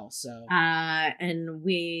as well. So and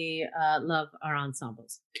we love our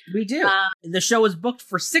ensembles. We do. The show was booked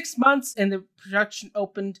for 6 months, and the production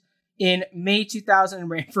opened in May 2000 and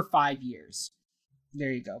ran for 5 years.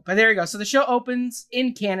 There you go. But there you go. So the show opens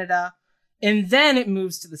in Canada, and then it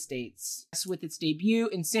moves to the States with its debut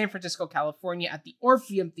in San Francisco, California at the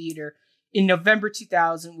Orpheum Theater in November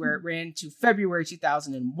 2000, where it ran to February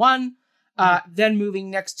 2001. Then moving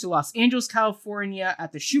next to Los Angeles, California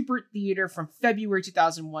at the Schubert Theater from February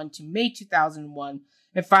 2001 to May 2001.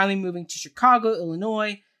 And finally moving to Chicago,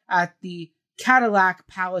 Illinois at the Cadillac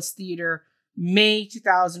Palace Theater May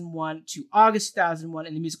 2001 to August 2001.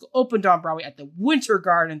 And the musical opened on Broadway at the Winter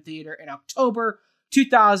Garden Theater in October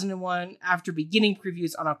 2001 after beginning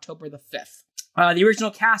previews on October the 5th. The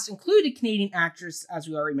original cast included Canadian actress, as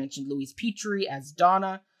we already mentioned, Louise Petrie as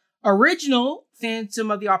Donna, original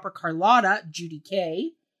Phantom of the Opera Carlotta, Judy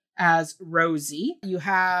Kay as Rosie. You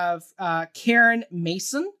have Karen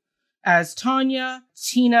Mason as Tanya,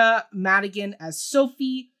 Tina Madigan as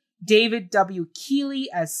Sophie, David W. Keeley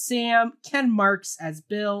as Sam, Ken Marks as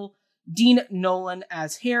Bill, Dean Nolan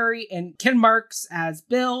as Harry, and Ken Marks as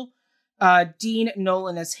Bill, Dean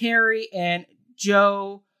Nolan as Harry, and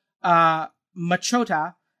Joe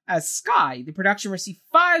Machota as Sky. The production received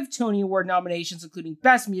 5 Tony Award nominations, including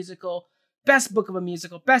Best Musical, Best Book of a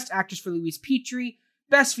Musical, Best Actress for Louise Petrie,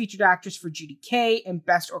 Best Featured Actress for Judy Kay, and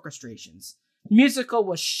Best Orchestrations. The musical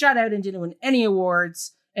was shut out and didn't win any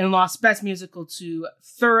awards, and lost Best Musical to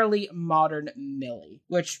Thoroughly Modern Millie,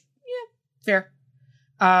 which, yeah, fair.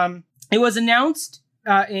 It was announced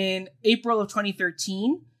in April of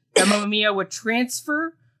 2013 that Mamma Mia would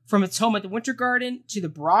transfer from its home at the Winter Garden to the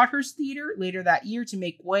Broadhurst Theater later that year to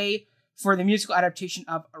make way for the musical adaptation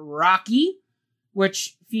of Rocky,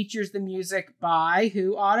 which features the music by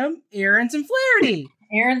who, Autumn? Ahrens and Flaherty.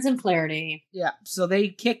 Ahrens and Flaherty. Yeah, so they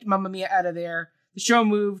kicked Mamma Mia out of there. The show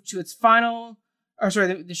moved to its final,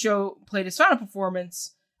 the show played its final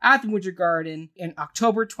performance at the Winter Garden in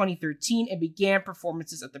October 2013 and began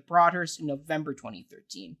performances at the Broadhurst in November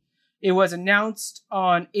 2013. It was announced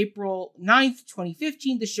on April 9th,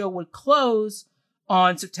 2015. The show would close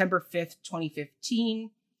on September 5th,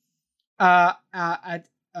 2015. And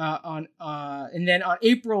then on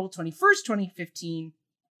April 21st, 2015,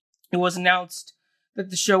 it was announced that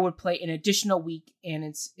the show would play an additional week and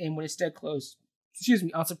would instead close,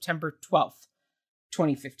 on September 12th,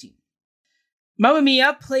 2015. Mamma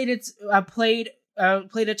Mia played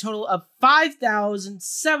a total of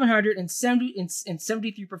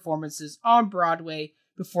 5,773 performances on Broadway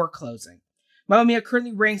before closing. Mamma Mia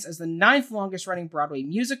currently ranks as the 9th longest running Broadway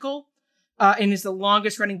musical and is the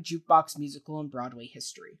longest running jukebox musical in Broadway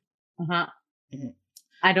history. Uh-huh. Mm-hmm.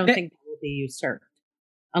 I don't think that will be usurped.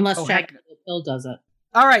 Unless Jack Hill does it.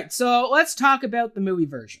 All right, so let's talk about the movie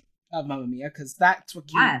version of Mamma Mia, because that's what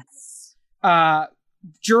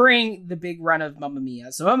during the big run of Mamma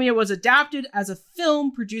Mia. So Mamma Mia was adapted as a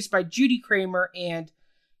film produced by Judy Kramer and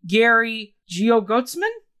Gary Giogotsman.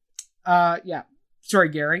 Gary.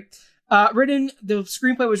 The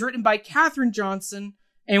screenplay was written by Katherine Johnson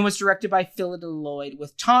and was directed by Phyllida Lloyd,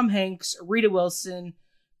 with Tom Hanks, Rita Wilson,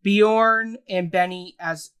 Bjorn, and Benny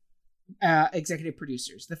as executive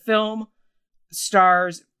producers. The film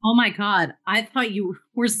stars... Oh my God. I thought you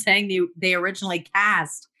were saying they originally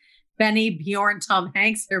cast Benny, Bjorn, Tom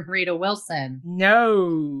Hanks, or Rita Wilson.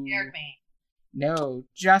 No. Scared me. No.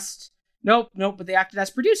 But they acted as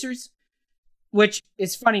producers. Which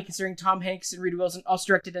is funny considering Tom Hanks and Rita Wilson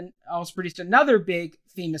also produced another big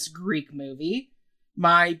famous Greek movie,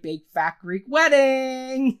 My Big Fat Greek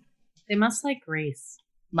Wedding. They must like Greece.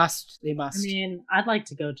 They must. I mean, I'd like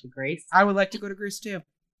to go to Greece. I would like to go to Greece too.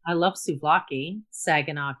 I love souvlaki,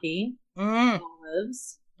 saganaki,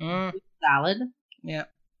 olives, salad. Yeah.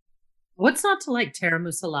 What's not to like?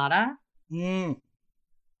 Tiramisu salata.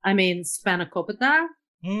 I mean, spanakopita.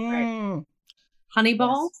 Right. Honey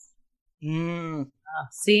balls. Yes.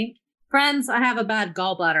 See, friends, I have a bad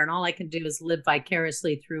gallbladder, and all I can do is live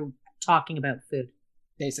vicariously through talking about food.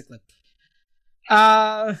 Basically.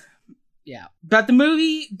 Yeah. But the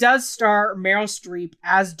movie does star Meryl Streep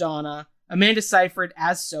as Donna, Amanda Seyfried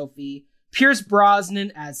as Sophie, Pierce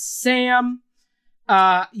Brosnan as Sam.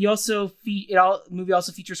 The movie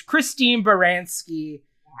also features Christine Baranski,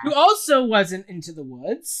 who also wasn't Into the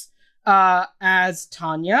Woods, as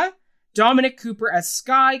Tanya, Dominic Cooper as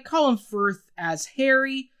Sky, Colin Firth as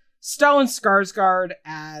Harry, Stellan Skarsgård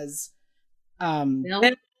as Bill,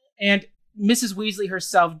 and Mrs. Weasley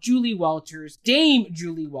herself, Dame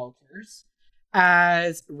Julie Walters,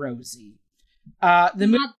 as Rosie.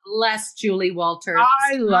 Not less Julie Walters.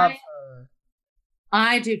 I love her.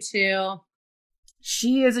 I do too.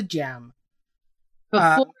 She is a gem.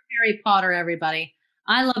 Before Harry Potter, everybody.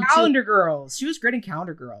 I love Calendar Girls. She was great in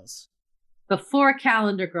Calendar Girls. before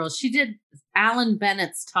Calendar Girls. She did Alan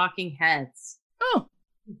Bennett's Talking Heads. Oh.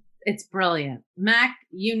 It's brilliant. Mac,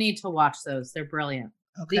 you need to watch those. They're brilliant.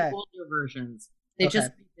 Okay. The older versions. They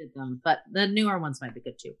just redid them, but the newer ones might be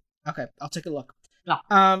good too. Okay, I'll take a look. Yeah.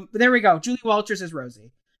 But there we go. Julie Walters as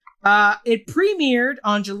Rosie. It premiered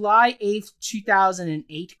on July 8th,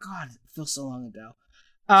 2008. God, it feels so long ago.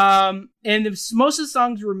 And most of the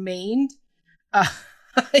songs remained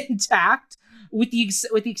intact, with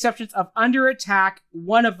the exceptions of Under Attack,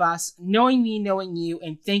 One of Us, Knowing Me, Knowing You,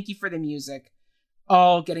 and Thank You for the Music,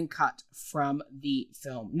 all getting cut from the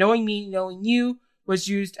film. Knowing Me, Knowing You was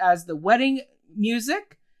used as the wedding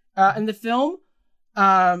music in the film.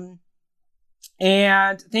 And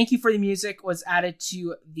Thank You for the Music was added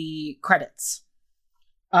to the credits.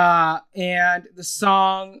 And the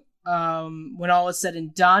song, When All Is Said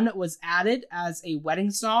and Done, was added as a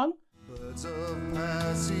wedding song. Birds of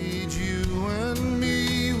passage, you and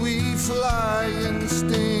me, we fly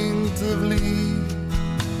instinctively.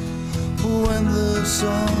 When the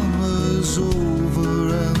summer's over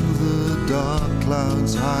and the dark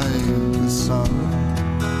clouds hide the sun,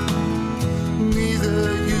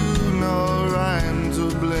 neither you nor I'm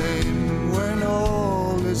to blame when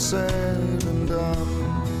all is said and done.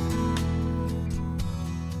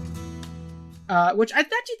 Which I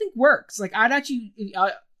actually think works. Like, I'd actually,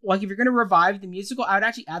 like, if you're going to revive the musical, I would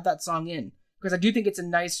actually add that song in, because I do think it's a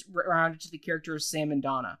nice round to the character of Sam and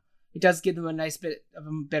Donna. It does give them a nice bit of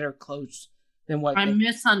a better close than what I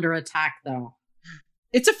miss Under Attack, though.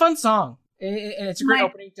 It's a fun song, and it's a great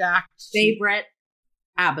opening to act. Favorite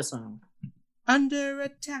ABBA song. Under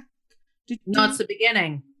Attack. No, it's the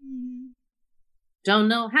beginning. Don't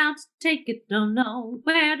know how to take it, don't know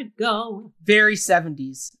where to go. Very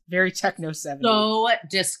 70s. Very techno 70s. So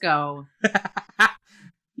disco.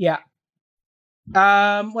 Yeah.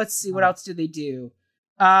 Let's see, what else did they do?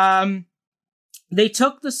 They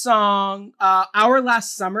took the song Our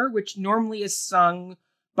Last Summer, which normally is sung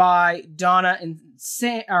by Donna and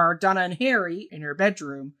Harry in her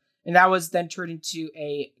bedroom, and that was then turned into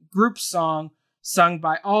a group song sung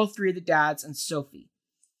by all three of the dads and Sophie.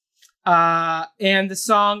 And the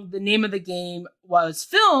song, The Name of the Game, was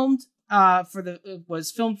filmed for the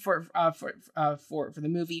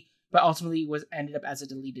movie, but ultimately ended up as a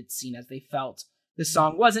deleted scene, as they felt the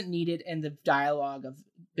song wasn't needed, and the dialogue of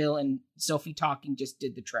Bill and Sophie talking just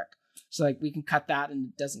did the trick. So, like, we can cut that and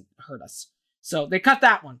it doesn't hurt us. So they cut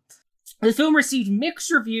that one. The film received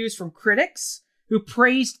mixed reviews from critics, who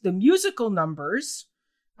praised the musical numbers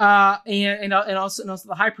and also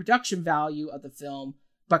the high production value of the film,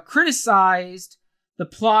 but criticized the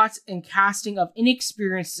plot and casting of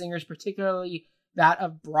inexperienced singers, particularly that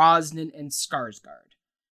of Brosnan and Skarsgård.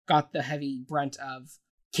 Got the heavy brunt of,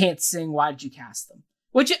 can't sing, why did you cast them?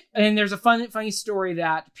 And there's a funny story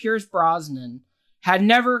that Pierce Brosnan had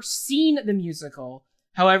never seen the musical.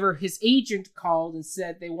 However, his agent called and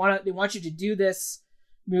said they want you to do this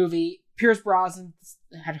movie. Pierce Brosnan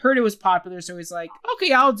had heard it was popular, so he's like,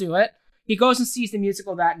 okay, I'll do it. He goes and sees the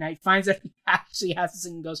musical that night, finds out he actually has to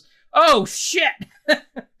sing, and goes, oh shit!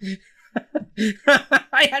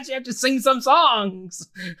 I actually have to sing some songs.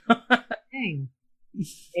 Dang.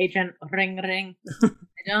 Agent, ring, ring. I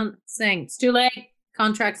don't sing. It's too late.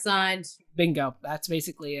 Contract signed. Bingo. That's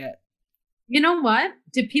basically it. You know what?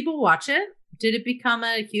 Did people watch it? Did it become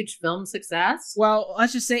a huge film success? Well,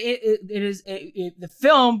 let's just say the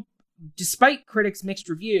film, despite critics' mixed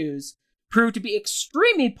reviews, proved to be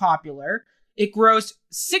extremely popular. It grossed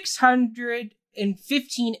 $615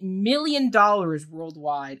 million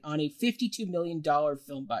worldwide on a $52 million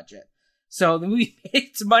film budget. So the movie made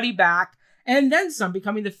its money back, and then some,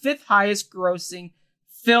 becoming the fifth highest grossing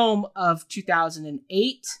film of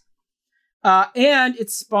 2008. And it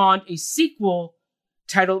spawned a sequel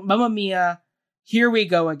titled Mamma Mia, Here We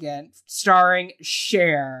Go Again, starring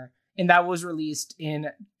Cher, and that was released in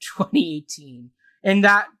 2018. And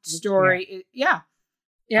that story,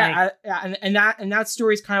 and that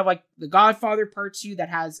story is kind of like The Godfather Part 2, that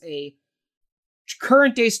has a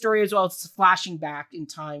current day story as well. It's flashing back in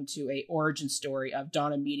time to a origin story of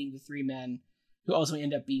Donna meeting the three men who ultimately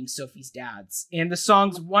end up being Sophie's dads. And the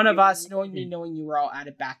songs One of Us, Knowing Me, Knowing You were all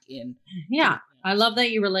added back in. Yeah. I love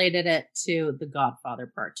that you related it to The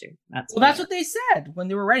Godfather Part 2. That's what they said when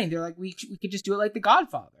they were writing. They're like, we could just do it like The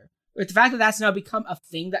Godfather. But the fact that that's now become a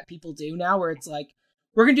thing that people do now, where it's like,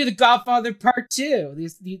 we're going to do The Godfather Part 2.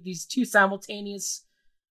 These two simultaneous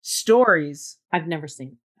stories. I've never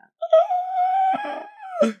seen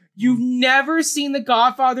that. You've never seen The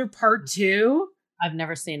Godfather Part 2? I've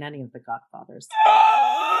never seen any of The Godfathers.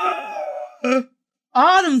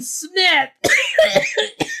 Autumn Smith!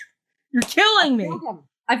 You're killing me.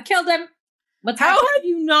 I've killed him. But how have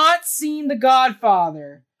you not seen The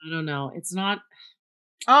Godfather? I don't know. It's not.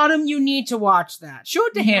 Autumn, you need to watch that. Show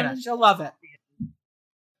it to Hannah. She'll love it.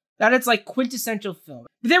 That is like quintessential film.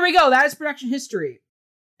 But there we go. That is production history.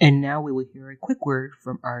 And now we will hear a quick word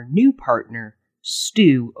from our new partner,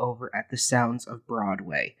 Stu, over at the Sounds of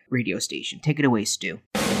Broadway radio station. Take it away, Stu.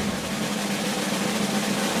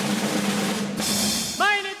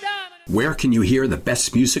 Where can you hear the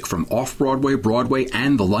best music from Off-Broadway, Broadway,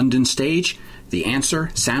 and the London stage? The answer,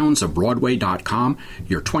 soundsofbroadway.com,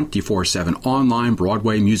 your 24/7 online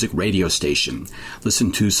Broadway music radio station.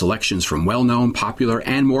 Listen to selections from well-known, popular,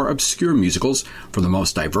 and more obscure musicals from the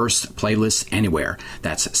most diverse playlists anywhere.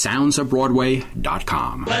 That's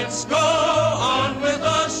soundsofbroadway.com. Let's go on with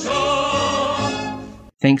the show.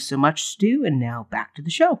 Thanks so much, Stu, and now back to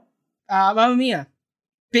the show. Mamma Mia.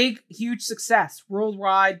 Big, huge success.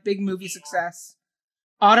 Worldwide, big movie success.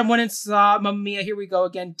 Autumn went and saw Mamma Mia. Here we go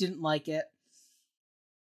again. Didn't like it.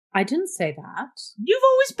 I didn't say that. You've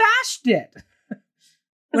always bashed it.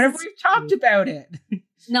 Whenever we've talked about it.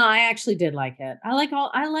 No, I actually did like it. I like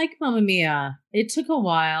Mamma Mia. It took a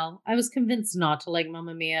while. I was convinced not to like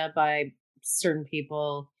Mamma Mia by certain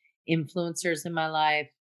people, influencers in my life.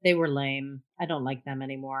 They were lame. I don't like them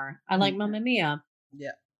anymore. I like Mamma Mia.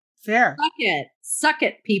 Yeah. Fair. Suck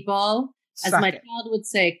it, people. As my child would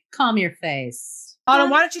say, calm your face.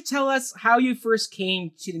 Autumn, why don't you tell us how you first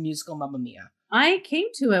came to the musical Mamma Mia? I came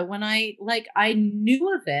to it when I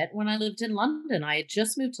knew of it when I lived in London. I had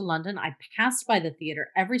just moved to London. I passed by the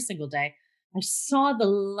theater every single day. I saw the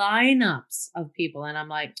lineups of people and I'm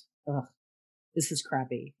like, ugh, this is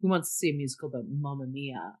crappy. Who wants to see a musical about Mamma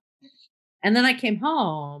Mia? And then I came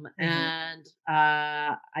home and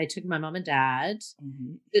I took my mom and dad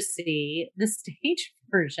to see the stage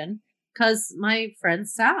version because my friend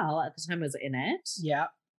Sal at the time was in it. Yeah.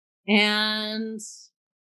 And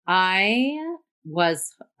I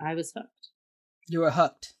was hooked. You were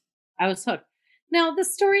hooked. I was hooked. Now the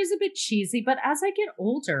story is a bit cheesy, but as I get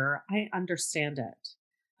older, I understand it.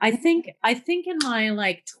 I think in my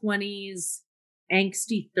like 20s,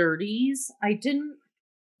 angsty 30s, I didn't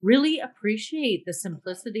really appreciate the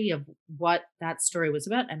simplicity of what that story was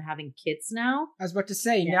about, and having kids now. I was about to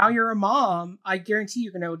say, now you're a mom. I guarantee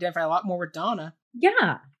you're going to identify a lot more with Donna.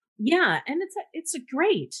 Yeah. And it's a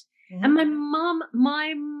great. And my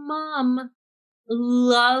mom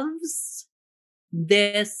loves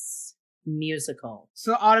this musical.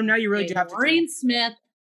 So Autumn, now you really do have to. Maureen Smith,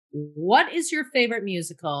 what is your favorite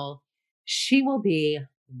musical? She will be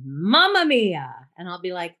Mamma Mia. And I'll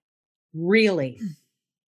be like, really?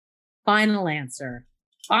 Final answer.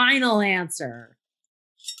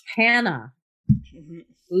 Hannah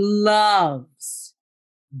loves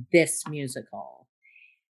this musical.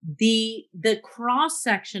 The cross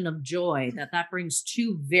section of joy that brings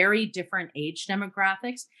two very different age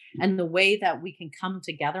demographics, and the way that we can come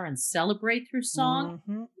together and celebrate through song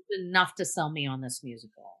is enough to sell me on this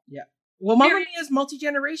musical. Yeah. Well, Mamma Mia is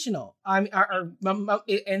multi-generational. And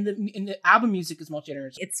the album music is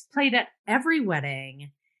multi-generational. It's played at every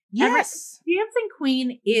wedding. Yes. Dancing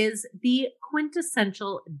Queen is the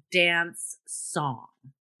quintessential dance song.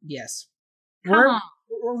 Yes. Come on.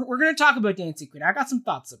 We're going to talk about Dancing Queen. I got some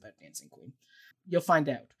thoughts about Dancing Queen. You'll find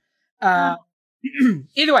out.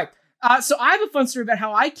 Either way, so I have a fun story about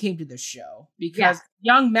how I came to this show because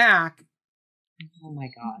young Mac, oh my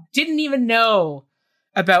God, didn't even know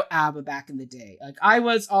about ABBA back in the day. Like I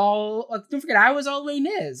was all like, don't forget, I was all Les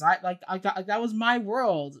Mis. That was my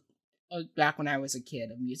world back when I was a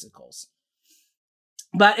kid of musicals.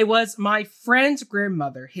 But it was my friend's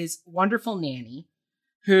grandmother, his wonderful nanny,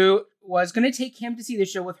 who was going to take him to see the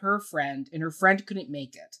show with her friend, and her friend couldn't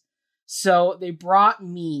make it. So they brought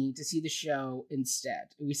me to see the show instead.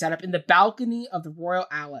 We sat up in the balcony of the Royal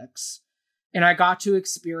Alex, and I got to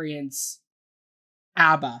experience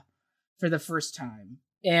ABBA for the first time.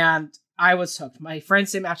 And I was hooked. My friend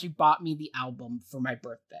Sam actually bought me the album for my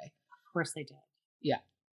birthday. Of course they did. Yeah.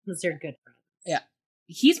 Because they're good friends. Yeah.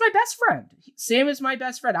 He's my best friend. Sam is my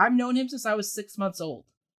best friend. I've known him since I was 6 months old.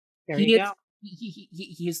 There you go.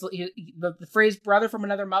 The phrase brother from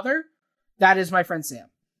another mother, that is my friend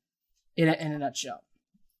Sam in a nutshell.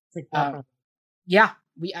 It's like yeah,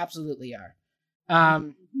 we absolutely are.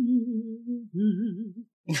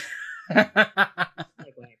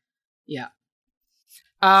 Yeah.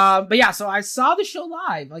 But yeah, so I saw the show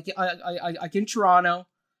live, like in Toronto.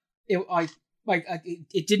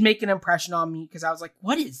 It did make an impression on me because I was like,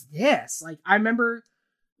 what is this? Like, I remember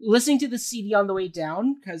listening to the CD on the way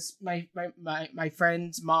down because my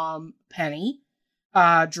friend's mom, Penny,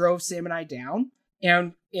 drove Sam and I down.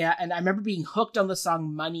 And I remember being hooked on the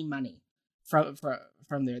song Money Money from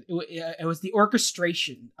from there. It was the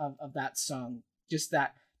orchestration of that song. Just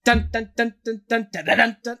that dun dun dun dun dun dun dun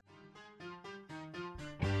dun. Dun.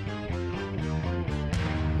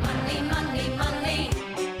 Money, money, money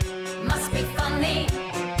must be funny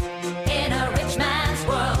in a rich man's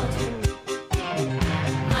world.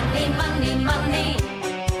 Money, money, money,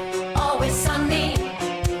 always sunny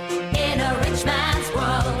in a rich man's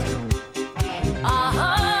world.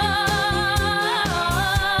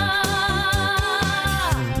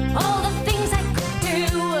 All the things I could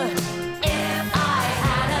do if I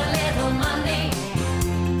had a little money.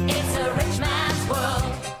 It's a rich man's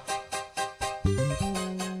world.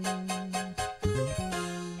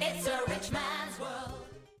 It's a rich man's world.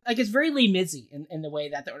 Like, it's very Les Mis-y in the way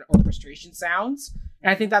that the orchestration sounds.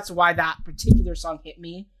 And I think that's why that particular song hit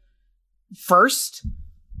me first.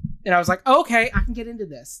 And I was like, oh, okay, I can get into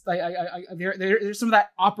this. Like, there's some of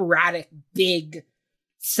that operatic, big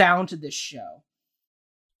sound to this show.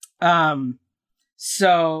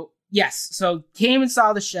 So yes, so came and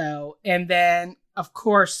saw the show, and then of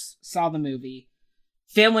course saw the movie.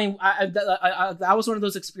 Family, that was one of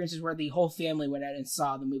those experiences where the whole family went out and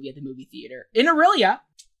saw the movie at the movie theater in Aurelia.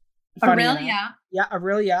 Aurelia, yeah,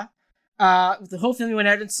 Aurelia. The whole family went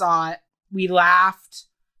out and saw it. We laughed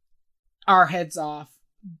our heads off.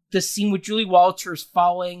 The scene with Julie Walters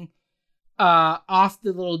falling off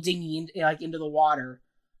the little dinghy into the water.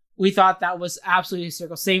 We thought that was absolutely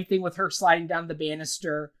hysterical. Same thing with her sliding down the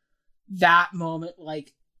banister. That moment,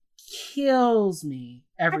 like, kills me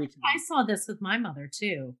every time. I saw this with my mother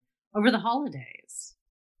too over the holidays.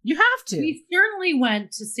 You have to. We certainly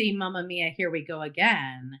went to see Mamma Mia, Here We Go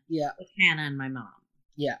Again. Yeah. With Hannah and my mom.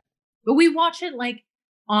 Yeah. But we watch it like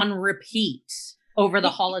on repeat over the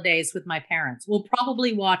holidays with my parents. We'll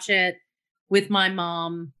probably watch it with my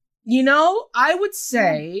mom. You know, I would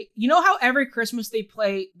say, you know how every Christmas they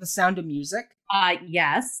play The Sound of Music?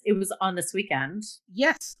 Yes, it was on this weekend.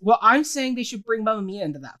 Yes. Well, I'm saying they should bring Mamma Mia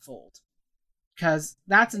into that fold. Because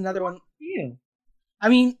that's another one. You. I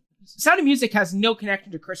mean, Sound of Music has no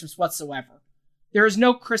connection to Christmas whatsoever. There is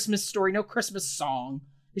no Christmas story, no Christmas song.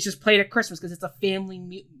 It's just played at Christmas because it's a family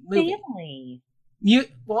movie. Family.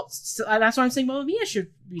 Well, so that's why I'm saying Mamma Mia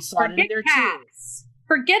should be slotted in there cats. Too.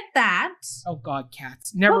 Forget that. Oh God,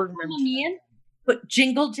 cats! Never put remember. Mamma Mia in, put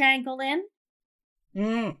Jingle Jangle in,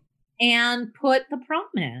 and put The Prom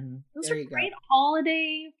in. Those there are great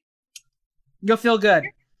holiday. You'll feel good.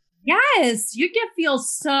 Yes, you're gonna feel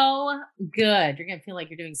so good. You're gonna feel like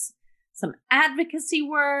you're doing some advocacy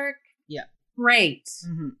work. Yeah, great.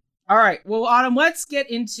 Mm-hmm. All right, well, Autumn, let's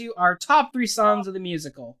get into our top 3 songs of the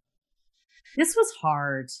musical. This was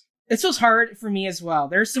hard. This was hard for me as well.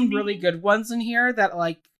 There's some really good ones in here that,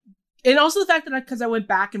 like, and also the fact that because I went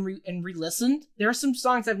back and re-listened, there are some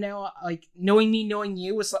songs I've now, like, Knowing Me, Knowing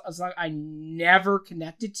You was a song I never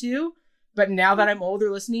connected to, but now that I'm older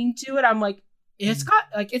listening to it, I'm like, it's got,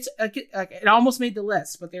 like, it's like it almost made the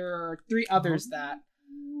list, but there are 3 others that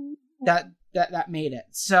made it.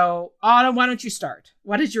 So, Autumn, why don't you start?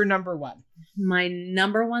 What is your number 1? My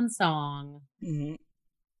number 1 song. Mm-hmm.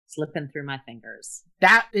 Slipping Through My Fingers.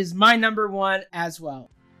 That is my number 1 as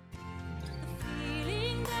well.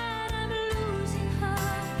 Feeling that I'm losing her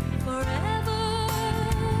forever,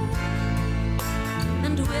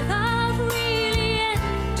 and without really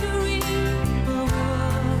entering the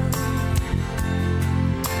world,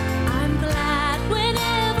 I'm glad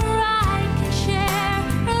whenever I can share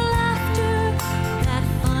her laughter, that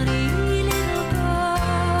funny little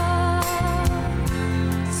girl,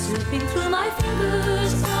 slipping through my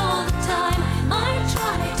fingers all the time. I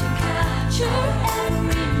try to capture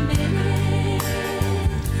every minute,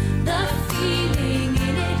 the feeling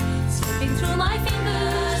in it, slipping through my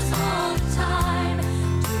fingers all the time.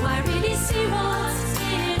 Do I really see what's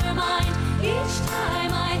in her mind? Each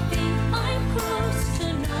time I think I'm close to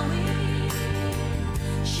knowing,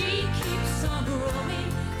 she keeps on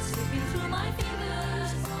growing, slipping through my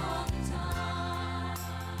fingers all the time.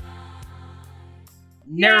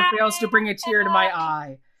 Never fails to bring a tear to my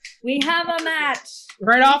eye. We have a match.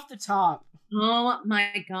 Right off the top. Oh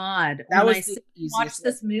my God. That when was the easiest. Watched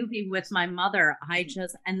this movie with my mother.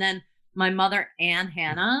 And then my mother and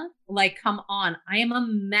Hannah, like, come on. I am a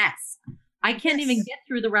mess. I can't even get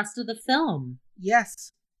through the rest of the film.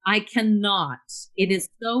 Yes. I cannot. It is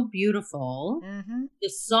so beautiful. Mm-hmm. The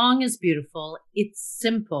song is beautiful. It's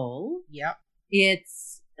simple. Yep.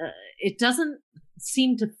 It's, it doesn't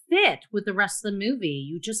seem to fit with the rest of the movie.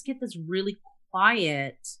 You just get this really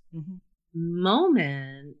quiet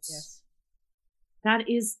moment that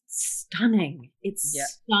is stunning. It's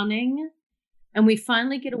stunning. And we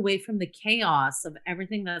finally get away from the chaos of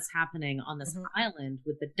everything that's happening on this island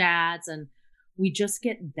with the dads. And We just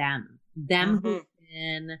get them who've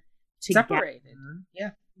been together, separated,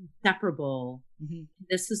 inseparable.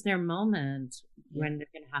 This is their moment when they're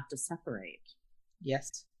going to have to separate.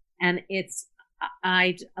 Yes. And it's,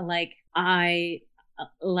 I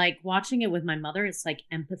like watching it with my mother. It's like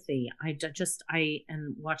empathy.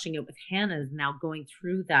 And watching it with Hannah now going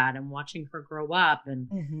through that and watching her grow up and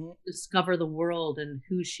discover the world and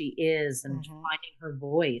who she is and finding her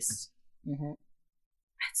voice. It's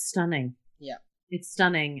stunning. Yeah. It's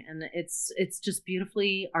stunning. And it's just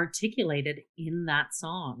beautifully articulated in that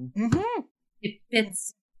song. It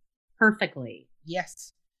fits perfectly.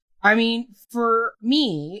 Yes. I mean, for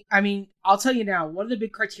me, I'll tell you now, one of the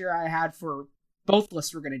big criteria I had for both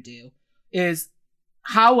lists we're going to do is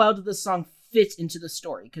how well did this song fit into the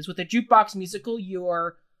story? Because with a jukebox musical,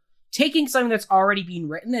 you're taking something that's already been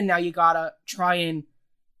written and now you got to try and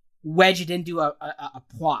wedge it into a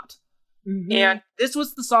plot. And this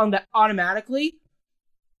was the song that automatically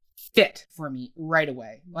fit for me right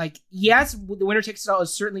away. Like, yes, The Winner Takes It All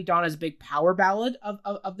is certainly Donna's big power ballad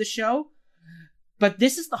of the show, but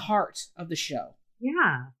this is the heart of the show.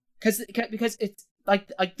 Yeah. Because it's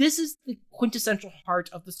like this is the quintessential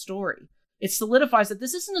heart of the story. It solidifies that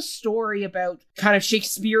this isn't a story about kind of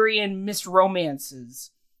Shakespearean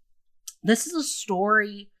misromances. This is a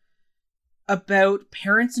story about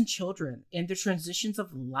parents and children and the transitions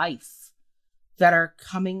of life that are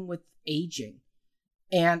coming with aging.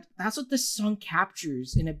 And that's what this song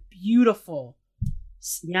captures in a beautiful,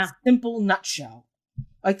 simple nutshell.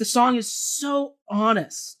 Like, the song is so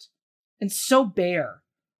honest and so bare.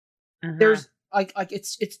 There's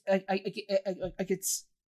it's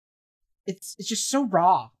just so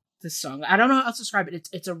raw, this song. I don't know how else to describe it.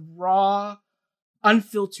 It's a raw,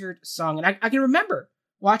 unfiltered song. And I can remember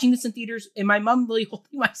watching this in theaters and my mom really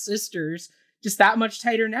holding my sisters just that much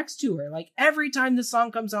tighter next to her. Like, every time the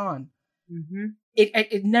song comes on,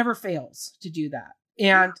 it never fails to do that.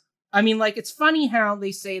 And I mean, like, it's funny how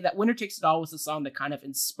they say that Winner Takes It All was the song that kind of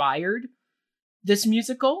inspired this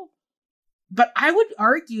musical. But I would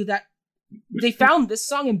argue that they found this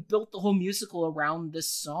song and built the whole musical around this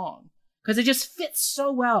song. Because it just fits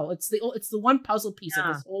so well. It's the one puzzle piece of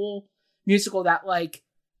this whole musical that, like,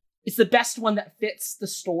 it's the best one that fits the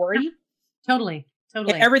story. Totally. And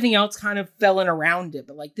everything else kind of fell in around it.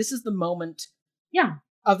 But, like, this is the moment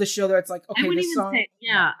of the show that it's like, okay, this song.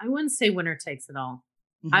 I wouldn't say Winner Takes It All.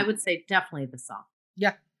 I would say definitely the song.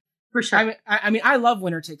 Yeah. For sure. I mean, I love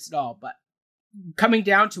Winner Takes It All, but coming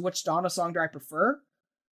down to which Donna song do I prefer,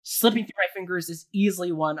 Slipping Through My Fingers is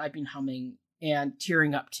easily one I've been humming and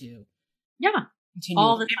tearing up to. Yeah.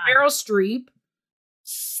 All the time. And Meryl Streep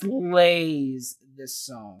slays this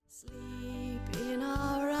song. Sleep in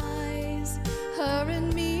our eyes, her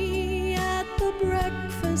and me at the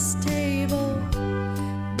breakfast table.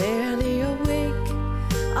 Barely awake,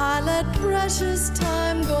 I let precious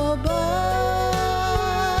time go by.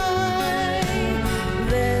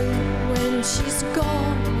 Then when she's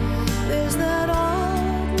gone, there's that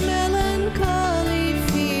odd melancholy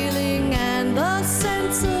feeling and the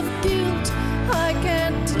sense of guilt I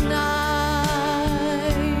can't deny.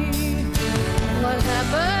 What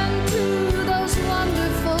happened to those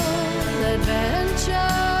wonderful adventures?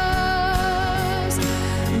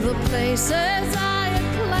 The places I had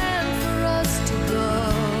planned for us to go.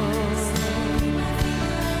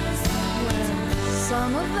 Well,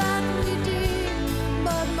 some of that we did,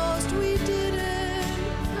 but most we didn't.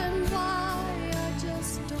 And why, I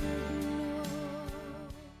just don't know.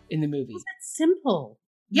 In the movie. Was it simple?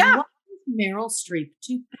 Yeah. What does Meryl Streep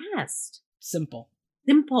do best? Simple.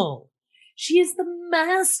 She is the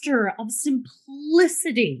master of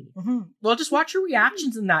simplicity. Well, just watch her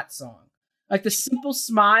reactions in that song. Like the simple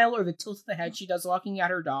smile or the tilt of the head she does looking at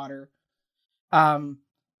her daughter. But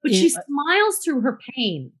she smiles through her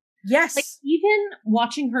pain. Yes. Like, even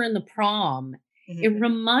watching her in the prom, it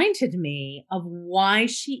reminded me of why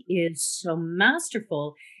she is so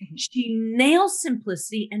masterful. She nails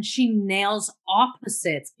simplicity and she nails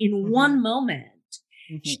opposites in one moment.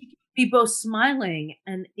 She can be both smiling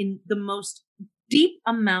and in the most deep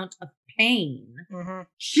amount of pain.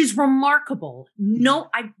 She's remarkable.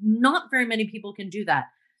 Not very many people can do that.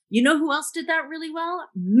 You know who else did that really well?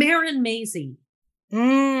 Marin Mazzie.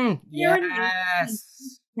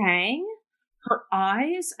 Yes. Sang her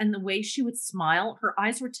eyes and the way she would smile. Her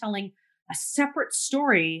eyes were telling a separate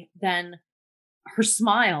story than her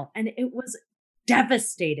smile. And it was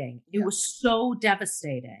devastating. It was so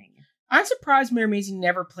devastating. I'm surprised Marin Mazzie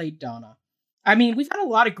never played Donna. I mean, we've had a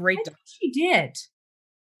lot of great. She did.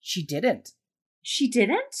 She didn't. She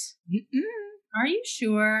didn't? Are you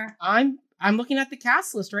sure? I'm looking at the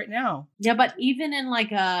cast list right now. Yeah, but even in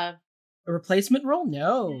like a A replacement role?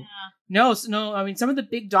 No. No. I mean, some of the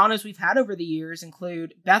big Donnas we've had over the years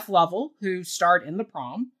include Beth Lovell, who starred in The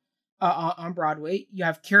Prom on Broadway. You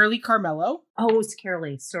have Carolee Carmello. Oh, it's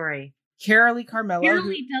Carolee. Sorry. Carolee Carmello.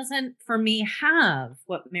 Carolee doesn't, for me, have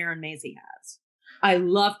what Marin Mazzie has. I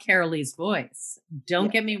love Carolee's voice.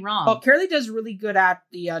 Don't get me wrong. Oh, Carolee does really good at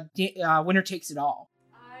the Winner Takes It All.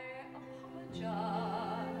 I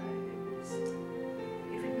apologize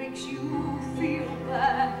if it makes you feel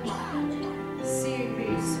bad seeing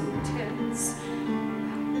me so tense.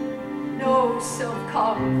 No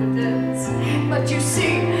self-confidence, but you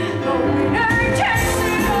see, the winner takes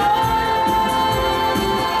it all.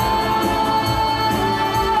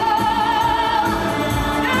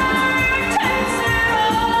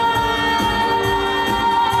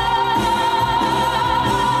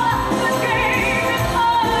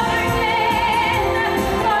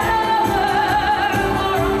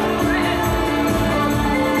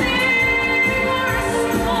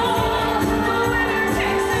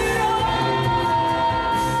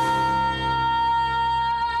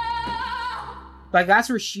 Like, that's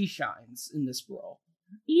where she shines in this role.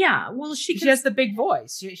 Yeah, well, she has the big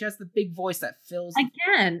voice. She has the big voice that fills.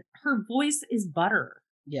 Again, her voice is butter.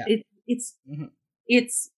 Yeah, it's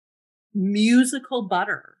musical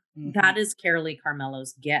butter. Mm-hmm. That is Carolee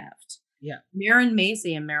Carmello's gift. Yeah, Marin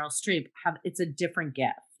Mazzie and Meryl Streep it's a different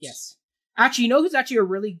gift. Yes, actually, you know who's actually a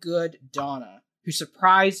really good Donna who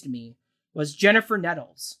surprised me was Jennifer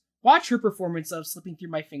Nettles. Watch her performance of "Slipping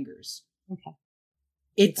Through My Fingers." Okay,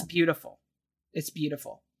 it's beautiful. It's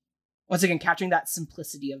beautiful. Once again, capturing that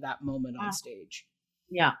simplicity of that moment on stage.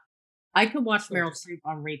 Yeah. I could watch Meryl Streep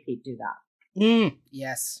on repeat do that.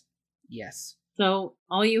 Yes. Yes. So,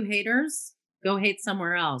 all you haters, go hate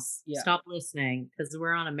somewhere else. Yeah. Stop listening, because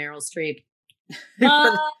we're on a Meryl Streep.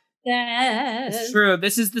 It's true.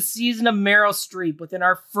 This is the season of Meryl Streep. Within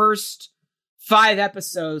our first 5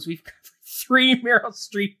 episodes, we've covered 3 Meryl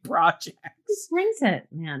Streep projects. She brings it,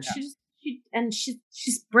 man. Yeah. She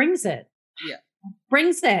brings it. Yeah.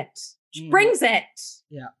 Brings it. She brings it.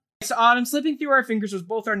 Yeah. So Autumn, Slipping Through Our Fingers was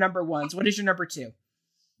both our number 1s. What is your number 2?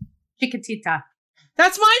 Chiquitita.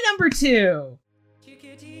 That's my number 2.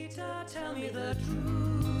 Chiquitita, tell me the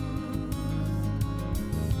truth.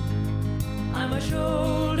 I'm a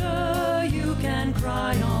shoulder you can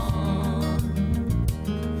cry on.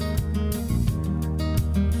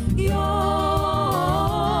 Your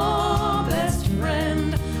best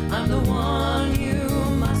friend, I'm the one you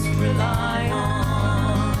must rely on.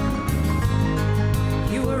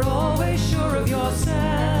 You were always sure of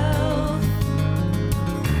yourself.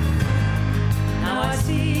 Now I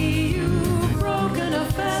see you've broken a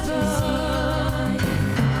feather.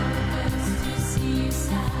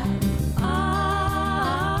 I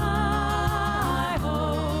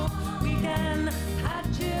hope we can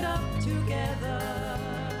hatch it up together.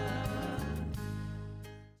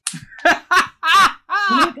 Oh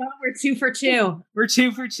my God, we're 2 for 2. We're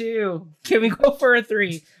 2 for 2. Can we go for a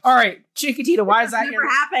 3? All right, Chiquitita, why is that never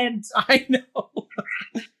happened? I know.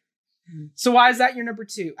 So why is that your number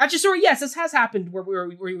 2? Actually, sorry, yes, this has happened where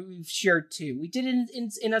we've shared 2. We did it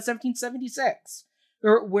in 1776,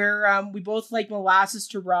 where we both like Molasses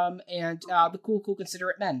to Rum and The Cool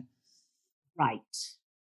Considerate Men. Right.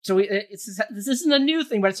 So this isn't a new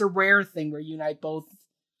thing, but it's a rare thing where you and I both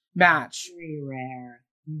match. Very rare.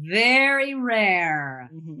 Very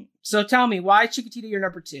rare. Mm-hmm. So tell me, why is Chiquitita your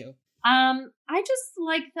number 2? I just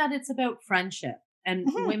like that it's about friendship and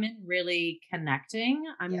women really connecting.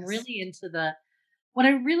 I'm really into what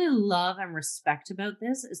I really love and respect about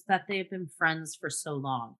this is that they've been friends for so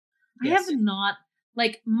long. Yes. I have not,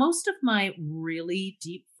 like, most of my really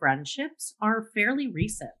deep friendships are fairly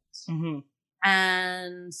recent. Mm-hmm.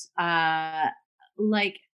 And,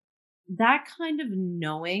 like, that kind of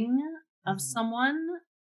knowing of someone,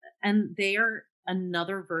 and they are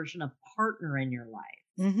another version of partner in your life,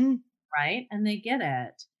 right? And they get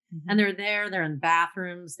it, and they're in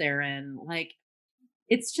bathrooms, they're in, like,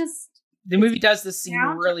 it's just the movie does this scene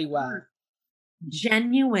really well.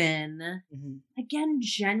 Genuine, again,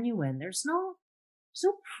 genuine. There's no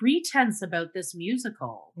pretense about this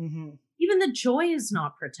musical. Even the joy is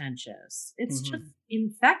not pretentious. It's just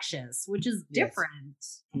infectious, which is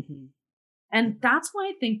different. And that's why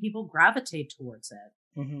I think people gravitate towards it.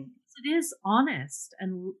 It is honest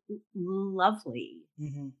and lovely.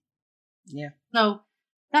 Yeah. So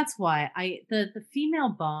that's why the female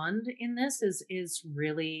bond in this is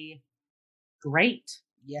really great.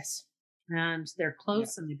 Yes. And they're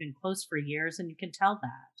close, and they've been close for years, and you can tell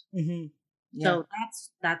that. Yeah. So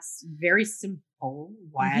that's very simple.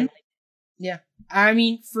 Why I like it. Yeah. I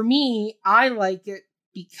mean, for me, I like it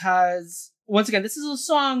because once again, this is a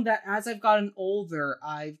song that as I've gotten older,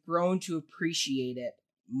 I've grown to appreciate it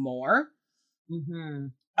more. Mm-hmm.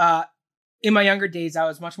 In my younger days, I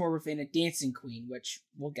was much more of a fan of Dancing Queen, which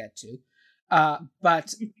we'll get to.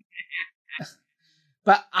 But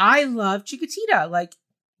I love Chiquitita. Like,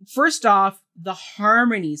 first off, the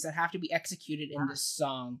harmonies that have to be executed in this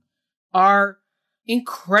song are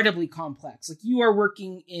incredibly complex. Like, you are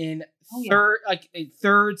working in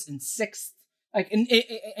thirds and sixths, like, and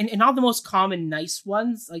not the most common nice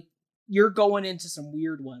ones. Like, you're going into some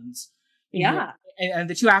weird ones. And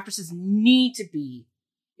the two actresses need to be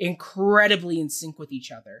incredibly in sync with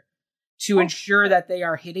each other to ensure that they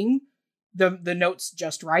are hitting the notes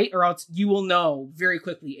just right, or else you will know very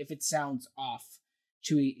quickly if it sounds off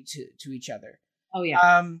to each other. Oh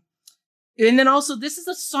yeah. And then also, this is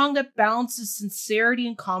a song that balances sincerity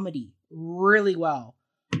and comedy really well.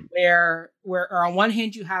 Where on one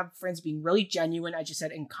hand you have friends being really genuine, as you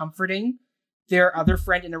said, and comforting their other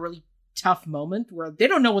friend in a really tough moment where they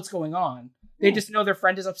don't know what's going on. They just know their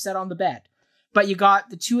friend is upset on the bed. But you got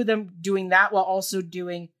the two of them doing that while also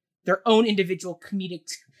doing their own individual comedic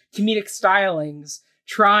stylings,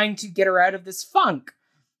 trying to get her out of this funk.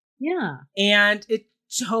 Yeah. And it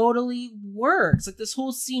totally works. Like, this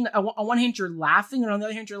whole scene, on one hand you're laughing, and on the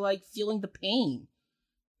other hand you're like feeling the pain.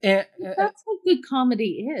 And that's what good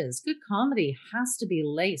comedy is. Good comedy has to be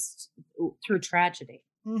laced through tragedy.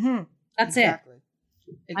 Mm-hmm. That's exactly.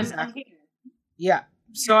 it. Exactly. Yeah.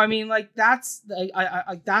 So I mean, like, that's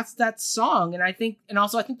that's that song, and I think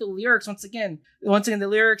the lyrics once again the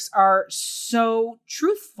lyrics are so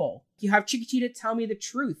truthful. You have Chiquitita tell me the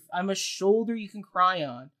truth. I'm a shoulder you can cry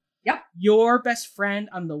on. Yep. Your best friend.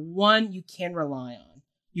 I'm the one you can rely on.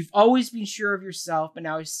 You've always been sure of yourself, but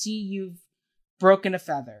now I see you've broken a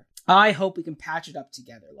feather. I hope we can patch it up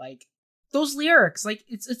together. Like, those lyrics, like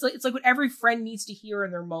it's like what every friend needs to hear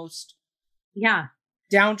in their most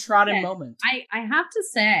downtrodden moment. I have to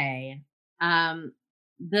say,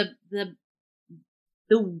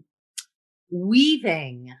 the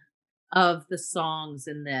weaving of the songs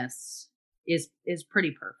in this is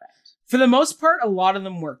pretty perfect. For the most part, a lot of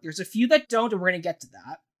them work. There's a few that don't, and we're gonna get to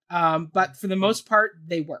that. But for the most part,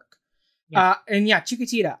 they work. Yeah. And yeah,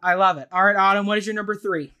 Chiquitita, I love it. All right, Autumn, what is your number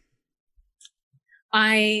 3?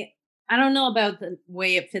 I don't know about the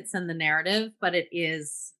way it fits in the narrative, but it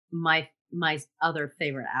is my other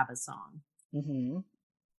favorite ABBA song. Mm-hmm.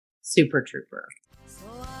 Super Trooper. So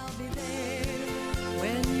I'll be there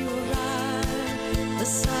when you arrive. The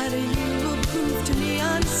sight of you will prove to me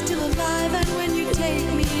I'm still alive. And when you take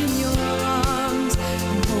me in your arms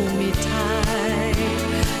and hold me tight,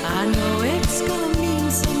 I know it's gonna mean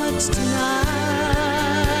so much tonight.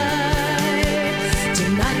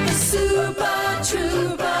 Tonight the Super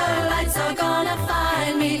Trooper lights are gonna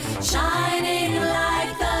find me shining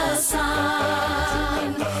like the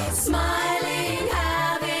sun, smiling,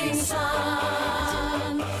 having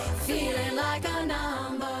fun, feeling like a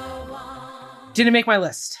number one. Didn't make my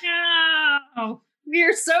list. No,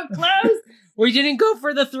 we're so close. We didn't go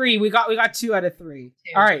for the 3. We got 2 out of 3.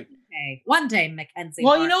 2. All right. Okay. One day, Mackenzie.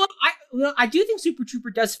 Well, you know what? I do think Super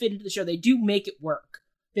Trooper does fit into the show. They do make it work.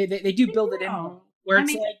 They do build it in where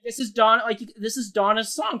it's like, this is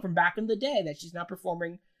Donna's song from back in the day that she's now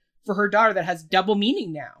performing for her daughter that has double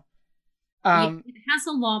meaning now. It has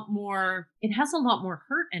a lot more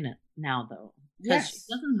hurt in it now, though, because she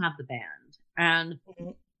doesn't have the band, and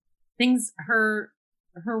things her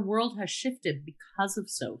world has shifted because of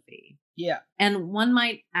Sophie. Yeah, and one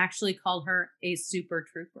might actually call her a super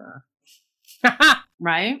trooper,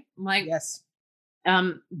 right? Like, yes,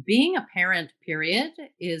 being a parent, period,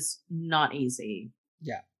 is not easy.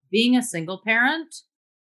 Yeah, being a single parent,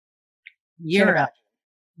 you're a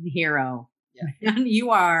hero. Yeah, and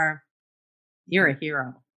you're a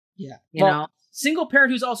hero. Yeah. You know, single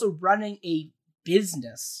parent who's also running a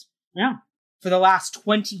business. Yeah. For the last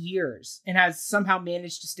 20 years and has somehow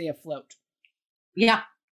managed to stay afloat. Yeah.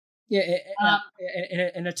 Yeah.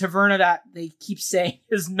 In a taverna that they keep saying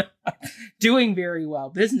is not doing very well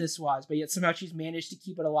business wise, but yet somehow she's managed to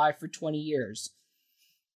keep it alive for 20 years.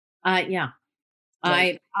 Yeah.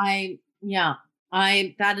 Right. That's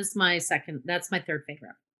my third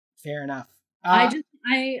favorite. Fair enough. I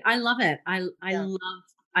love it. I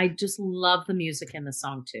just love the music in the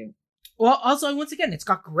song too. Well, also, once again, it's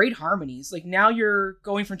got great harmonies. Like, now you're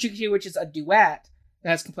going from Chiquitita, which is a duet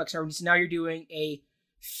that has complex harmonies. Now you're doing a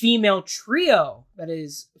female trio that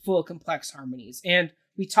is full of complex harmonies. And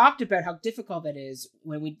we talked about how difficult that is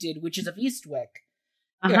when we did Witches of Eastwick.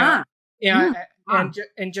 Uh-huh. And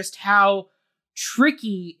just how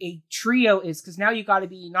tricky a trio is, because now you got to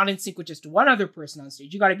be not in sync with just one other person on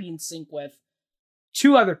stage. You got to be in sync with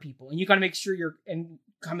two other people, and you got to make sure you're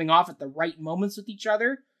coming off at the right moments with each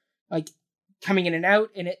other, like coming in and out,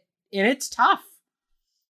 and it's tough.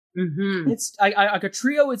 Mm-hmm. It's like a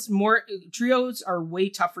trio. Trios are way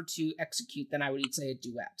tougher to execute than I would say a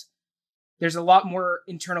duet. There's a lot more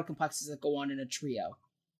internal complexities that go on in a trio.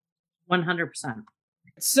 100%.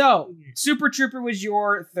 So, Super Trooper was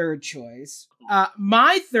your third choice.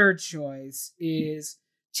 My third choice is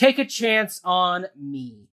Take a Chance on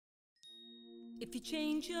Me. If you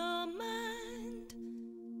change your mind,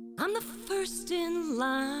 I'm the first in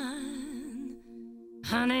line.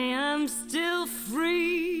 Honey, I'm still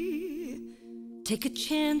free. Take a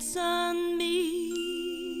chance on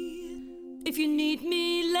me. If you need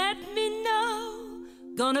me, let me know.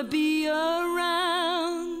 Gonna be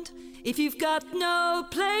around. If you've got no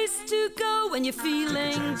place to go when you're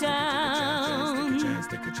feeling down.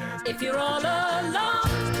 If you're all alone,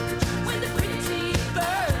 when the pretty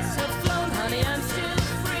birds have flown, honey, I'm still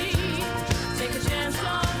free. Take a chance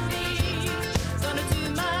on me. Gonna do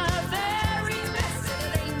my very best,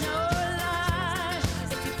 and it ain't no lie.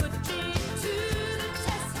 If you put me to the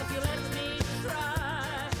test, if you let me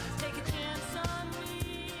try, take a chance on me.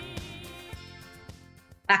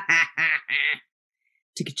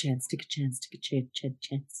 Take a chance, take a chance, take a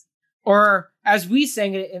chance. Or as we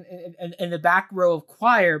sang it in the back row of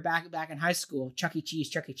choir back in high school, Chuck E. Cheese,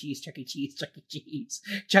 Chuck E. Cheese, Chuck E. Cheese, Chuck E. Cheese,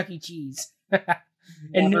 Chuck E. Cheese.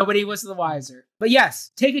 And nobody was the wiser. But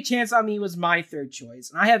yes, Take a Chance on Me was my third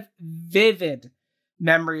choice. And I have vivid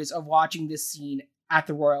memories of watching this scene at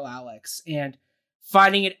the Royal Alex and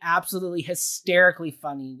finding it absolutely hysterically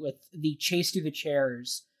funny with the chase through the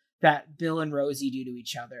chairs that Bill and Rosie do to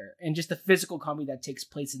each other, and just the physical comedy that takes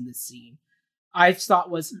place in this scene, I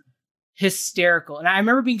thought was hysterical. And I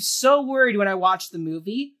remember being so worried when I watched the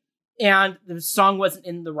movie and the song wasn't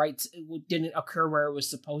in the right, it didn't occur where it was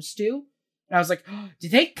supposed to. And I was like, oh,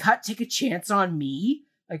 did they cut Take a Chance on Me?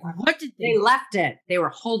 Like, what did they left it? They were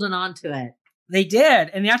holding on to it. They did.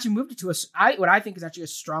 And they actually moved it to what I think is actually a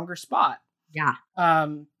stronger spot. Yeah.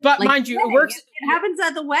 But like, mind you, it works. It happens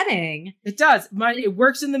at the wedding. It does. It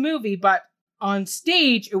works in the movie, but on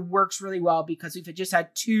stage, it works really well because if it just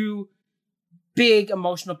had two big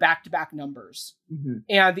emotional back-to-back numbers,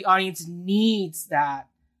 and the audience needs that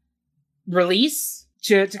release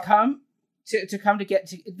to come to get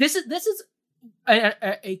to this is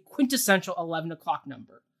a quintessential 11 o'clock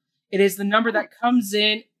number. It is the number that comes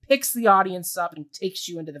in, picks the audience up, and takes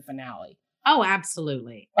you into the finale. Oh,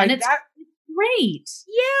 absolutely. Like and it's great.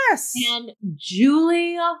 Yes. And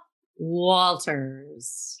Julia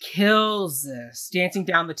Walters kills this, dancing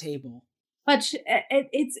down the table. But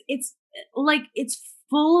it's like it's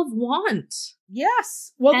full of want.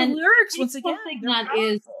 Yes. Well, and the lyrics once again, that powerful.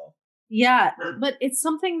 Is but it's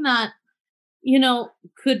something that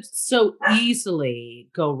could so easily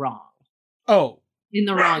go wrong. Oh, in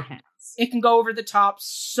the wrong hands. It can go over the top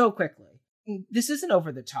so quickly. This isn't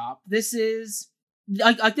over the top. This is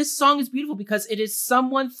like this song is beautiful because it is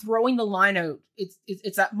someone throwing the line out.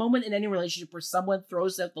 It's that moment in any relationship where someone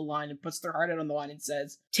throws out the line and puts their heart out on the line and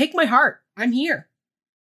says, "Take my heart. I'm here.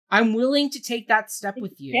 I'm willing to take that step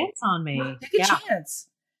with you. Chance on me. Take a chance.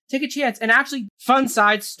 Take a chance." And actually, fun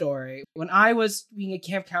side story. When I was being a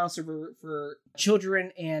camp counselor for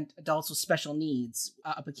children and adults with special needs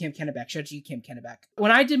up at Camp Kennebec, shout out to you, Camp Kennebec.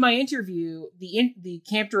 When I did my interview, the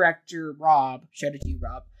camp director, Rob, shout out to you,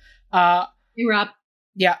 Rob. Hey, Rob.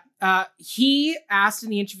 Yeah. He asked in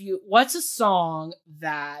the interview, what's a song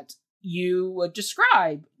that you would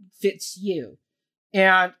describe fits you?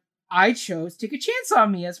 And I chose Take a Chance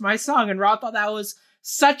on Me as my song. And Rob thought that was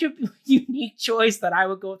such a unique choice that I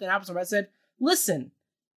would go with an episode. I said, listen,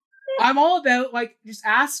 I'm all about like just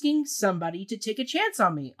asking somebody to take a chance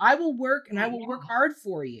on me. I will work and I will work hard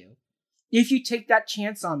for you. If you take that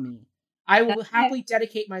chance on me, I will happily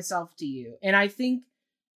dedicate myself to you. And I think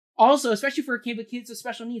also, especially for a camp of kids with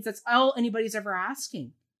special needs, that's all anybody's ever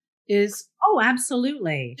asking is, oh,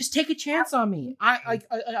 absolutely, just take a chance on me. I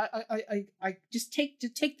just take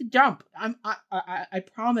the jump. I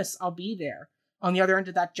promise I'll be there on the other end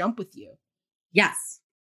of that jump with you. Yes.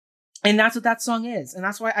 And that's what that song is. And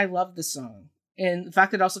that's why I love the song. And the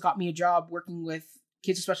fact that it also got me a job working with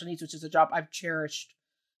kids with special needs, which is a job I've cherished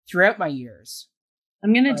throughout my years.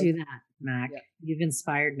 I'm going to do that, Mac. Yeah. You've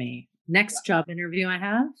inspired me. Next job interview I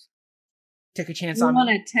have. Take a chance on me. I want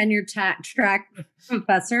a tenure track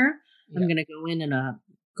professor. Yeah. I'm going to go in a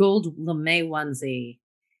gold lame onesie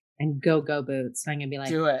and go boots. So I'm going to be like,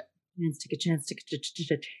 do it. Take a chance. Take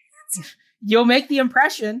a chance. You'll make the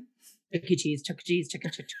impression. Chuck E. Cheese.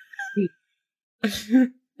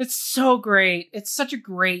 It's so great. It's such a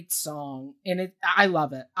great song. And I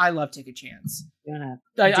love it. I love Take a Chance.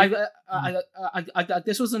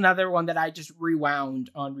 This was another one that I just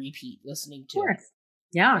rewound on repeat listening to. Of course.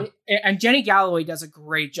 Yeah. And Jenny Galloway does a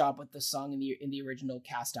great job with the song in the original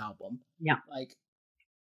cast album. Yeah. Like,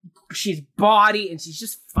 she's bawdy and she's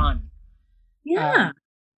just fun. Yeah.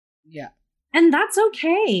 Yeah. And that's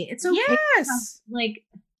okay. It's okay. Yes. Like,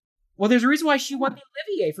 well, there's a reason why she won the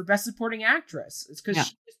Olivier for Best Supporting Actress. It's because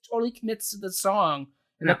she just totally commits to the song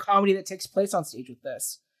and the comedy that takes place on stage with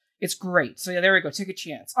this. It's great. So yeah, there we go. Take a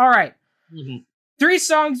chance. All right. Mm-hmm. 3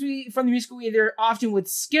 songs from the musical we either often would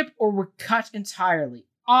skip or would cut entirely.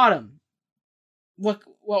 Autumn. What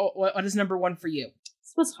is number 1 for you?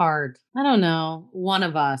 This was hard. I don't know. One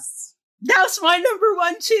of Us. That's my number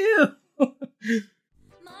 1 too.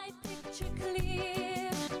 My picture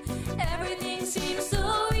clear, everything seems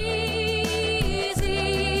so easy.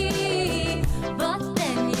 But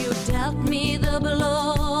then you dealt me the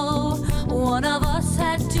blow. One of us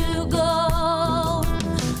had to go.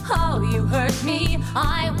 How you hurt me,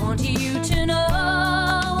 I want you to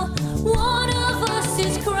know. One of us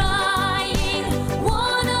is crying,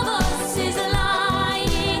 one of us is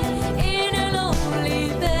lying in a lonely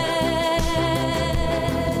bed,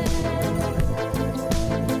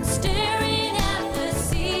 staring at the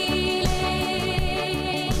ceiling,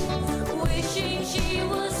 wishing she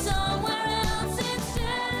was somewhere else instead.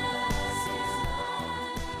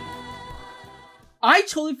 I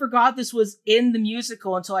totally forgot this was in the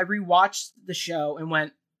musical until I rewatched the show and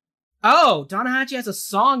went, oh, Donna Hachi has a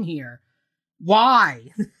song here.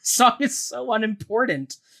 Why? The song is so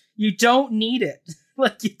unimportant. You don't need it.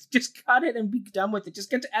 Like, you just cut it and be done with it.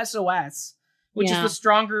 Just get to SOS, which is the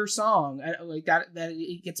stronger song like that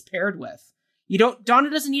it gets paired with.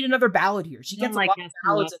 Donna doesn't need another ballad here. She gets a lot of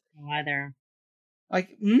ballads either. Like,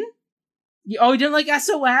 you didn't like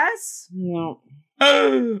SOS? No.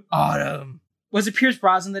 Autumn. Was it Pierce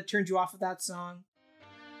Brosnan that turned you off of that song?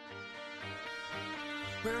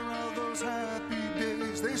 Where are those happy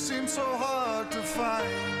days? They seem so hard to find.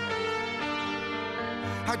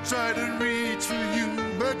 I try to reach for you,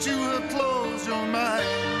 but you have closed your mind.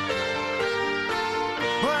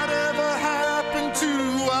 Whatever happened to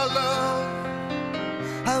our love?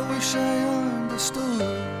 I wish I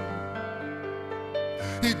understood.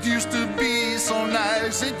 It used to be so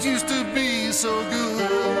nice, it used to be so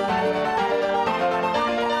good.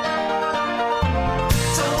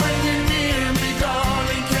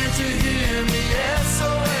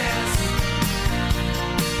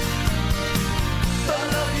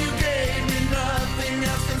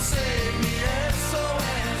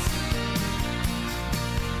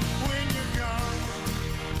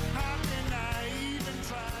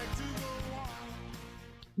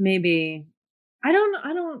 Maybe. I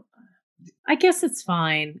guess it's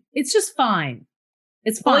fine. It's just fine.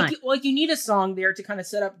 It's fine. Like you need a song there to kind of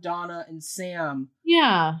set up Donna and Sam.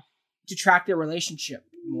 Yeah. To track their relationship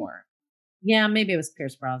more. Yeah, maybe it was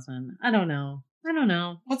Pierce Brosnan. I don't know.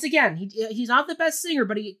 Once again, he's not the best singer,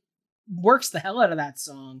 but he works the hell out of that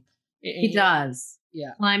song. He does.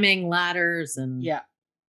 Yeah. Climbing ladders and... Yeah.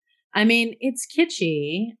 I mean, it's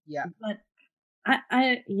kitschy. Yeah. But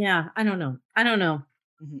I don't know.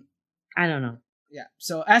 Mm-hmm. I don't know. Yeah.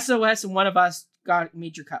 So SOS and One of Us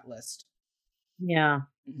made your cut list. Yeah.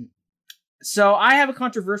 Mm-hmm. So I have a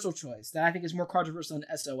controversial choice that I think is more controversial than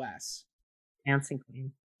SOS. Dancing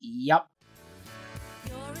Queen. Yep.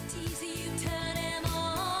 You're a teaser, you turn him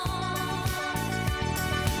on.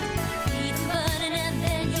 Heat burning and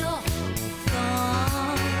then you're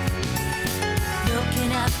gone.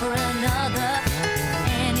 Looking out for another,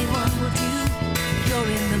 anyone will do. You're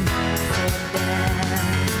in the mood for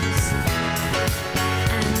dance.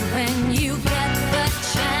 And when you get the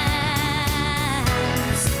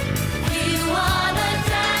chance, you are the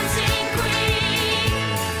dancing queen.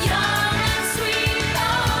 Young and sweet,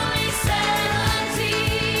 only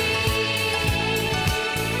 17.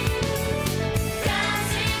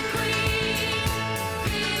 Dancing queen,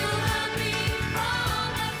 feel the beat on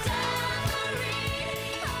the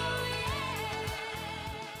tambourine. Oh yeah.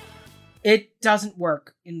 It doesn't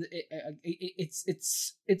work. It's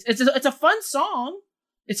a fun song.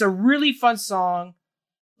 It's a really fun song,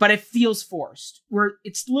 but it feels forced. Where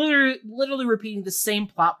it's literally repeating the same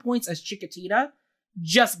plot points as Chiquitita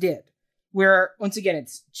just did. Where once again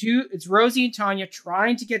it's Rosie and Tanya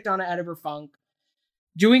trying to get Donna out of her funk,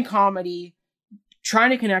 doing comedy,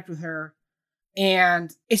 trying to connect with her,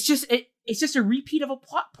 and it's just a repeat of a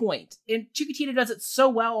plot point. And Chiquitita does it so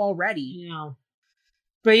well already. Yeah.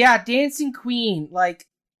 But yeah, Dancing Queen, like,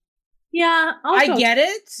 yeah, I get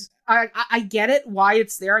it. I get it why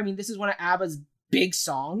it's there. I mean, this is one of ABBA's big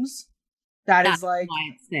songs. That's why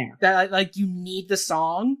it's there. That like you need the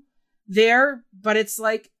song. there, but it's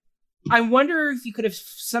like, I wonder if you could have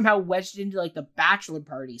somehow wedged it into like the bachelor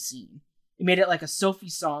party scene. It made it like a Sophie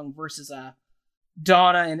song versus a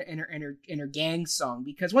Donna and her gang song,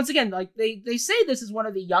 because once again, like they say this is one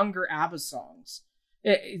of the younger ABBA songs.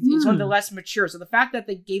 It's one of the less mature. So the fact that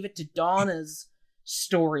they gave it to Donna's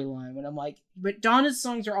storyline, when I'm like, but Donna's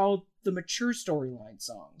songs are all the mature storyline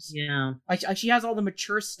songs. Yeah, she has all the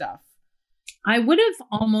mature stuff. I would have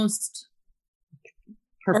almost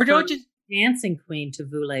preferred or don't just Dancing Queen to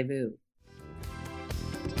Voulez-Vous.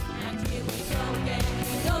 And here we go again.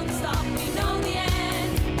 We don't stop, we know the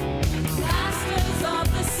end. Masters of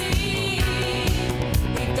the sea.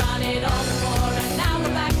 We've done it all before, and now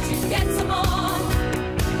we're back to get some more.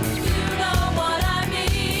 You know what I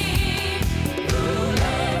mean.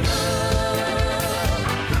 Voulez-Vous.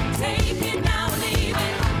 Take it now, leave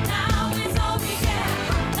it. Now is all we get.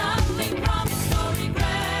 Nothing promised or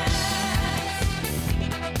regrets.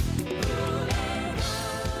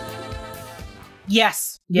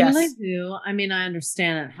 yes. Voulez-Vous, I mean, I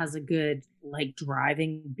understand it has a good like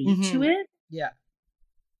driving beat to it, Yeah.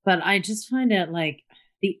 but I just find it like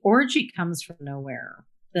the orgy comes from nowhere.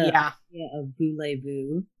 The Yeah. idea of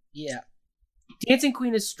Voulez-Vous. Yeah. Dancing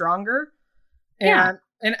Queen is stronger. Yeah.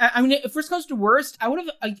 And I mean, if worst comes to worst,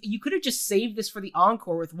 you could have just saved this for the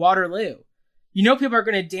encore with Waterloo. You know, people are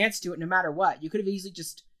going to dance to it no matter what. You could have easily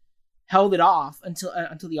just held it off until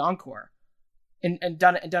the encore and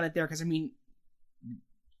done it there. Cause I mean,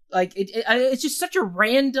 like it's just such a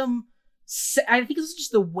random, I think it's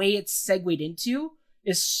just the way it's segued into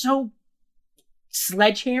is so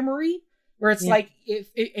sledgehammery, where it's like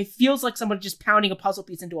it feels like someone just pounding a puzzle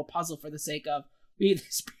piece into a puzzle for the sake of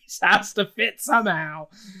this piece has to fit somehow.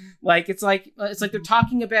 Like it's like they're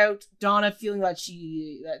talking about Donna feeling that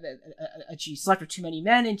she slept with too many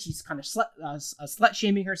men and she's kind of slut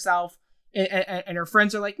shaming herself, and her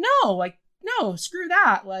friends are like, no, screw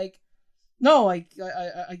that, like. No, like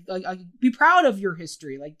I be proud of your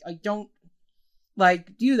history. Like I don't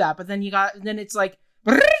like do that. But then it's like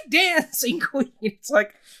Dancing Queen. It's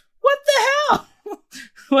like, what the hell?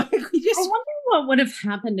 Like I wonder what would have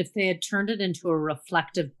happened if they had turned it into a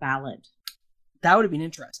reflective ballad. That would have been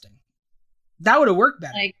interesting. That would have worked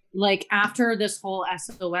better. Like after this whole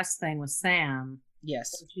SOS thing with Sam.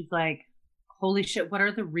 Yes. She's like, holy shit, what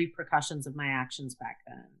are the repercussions of my actions back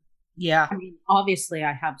then? Yeah. I mean, obviously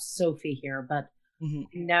I have Sophie here, but I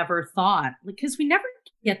never thought, because we never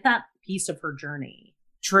get that piece of her journey.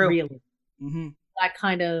 True. Really. That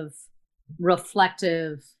kind of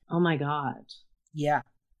reflective, oh my God. Yeah.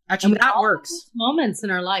 Actually, that works. Moments in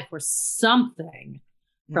our life where something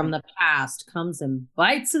from the past comes and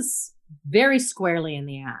bites us very squarely in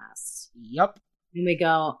the ass. Yep. And we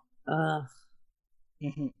go, ugh,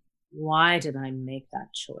 why did I make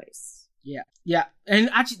that choice? Yeah. Yeah.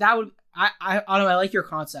 And actually that would, I like your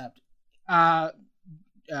concept.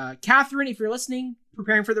 Catherine, if you're listening,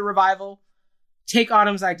 preparing for the revival, take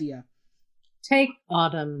Autumn's idea. Take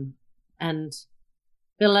Autumn and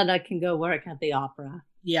Villetta can go work at the opera.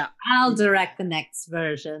 Yeah. I'll direct the next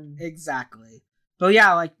version. Exactly. But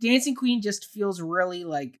yeah, like Dancing Queen just feels really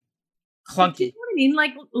like clunky. You know what I mean?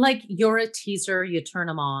 Like you're a teaser, you turn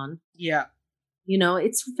them on. Yeah. You know,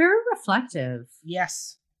 it's very reflective.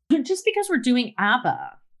 Yes. Just because we're doing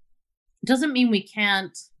ABBA doesn't mean we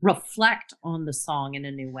can't reflect on the song in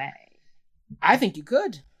a new way. I think you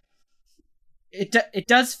could. It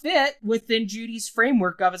does fit within Judy's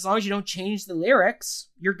framework of, as long as you don't change the lyrics,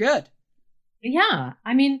 you're good. Yeah.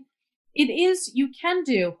 I mean, it is, you can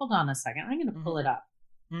do, hold on a second. I'm going to pull it up.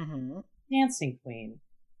 Dancing Queen.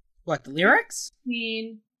 What, the lyrics?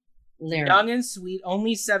 Queen. Lyrics. Young and sweet,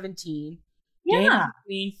 only 17. Yeah. Dancing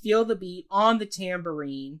Queen, feel the beat on the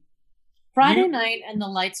tambourine. Friday night and the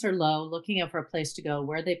lights are low, looking out for a place to go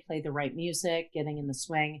where they play the right music, getting in the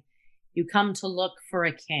swing. You come to look for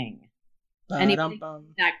a king. Anybody,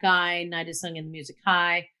 that guy, night is young and the music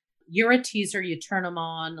high. You're a teaser, you turn them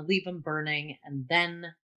on, leave them burning, and then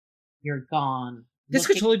you're gone. This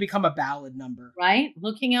could totally become a ballad number. Right?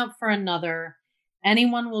 Looking out for another.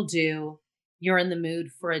 Anyone will do. You're in the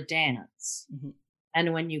mood for a dance.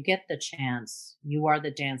 And when you get the chance, you are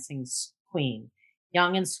the dancing queen.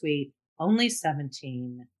 Young and sweet, only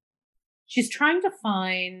 17. She's trying to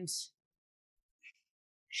find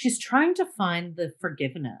the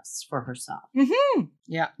forgiveness for herself.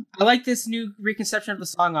 Yeah. I like this new reconception of the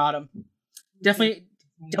song, Autumn. Definitely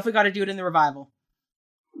got to do it in the revival.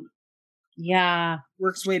 Yeah.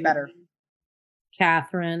 Works way better.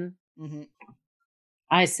 Catherine.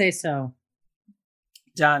 I say so.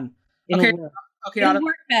 Done. It'll work Autumn.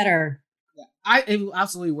 work better. It will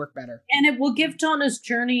absolutely work better. And it will give Donna's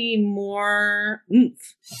journey more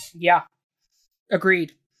oomph. Yeah.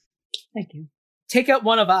 Agreed. Thank you. Take out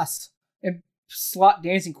One of Us and slot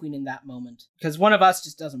Dancing Queen in that moment, because One of Us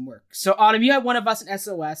just doesn't work. So Autumn, you had One of Us and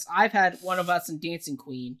SOS. I've had One of Us and Dancing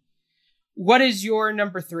Queen. What is your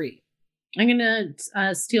number 3? I'm gonna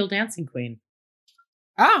steal Dancing Queen.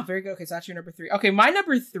 Ah, very good. Okay, so that's your number 3. Okay, my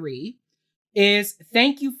number 3 is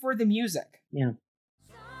Thank You for the Music. Yeah.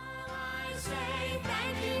 I say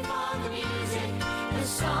thank you for the music, the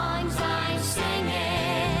songs I'm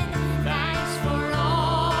singing. Thanks for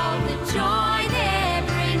all the joy they're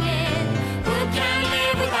bringing. Who can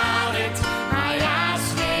live without it? I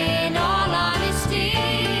ask in all honesty.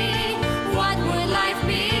 What would life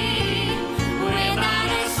be without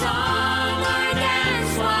a song or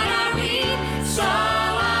dance? What are we? So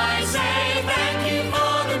I say thank you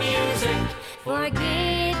for the music, for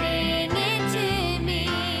giving it to me.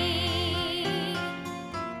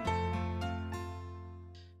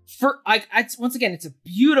 Once again, it's a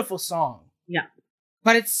beautiful song. Yeah.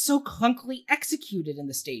 But it's so clunkily executed in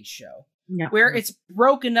the stage show. Yeah. Where it's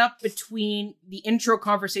broken up between the intro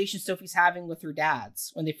conversation Sophie's having with her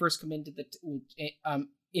dads when they first come into the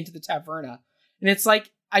taverna, and it's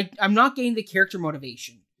like I'm not getting the character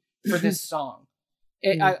motivation for this song.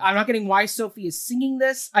 I'm not getting why Sophie is singing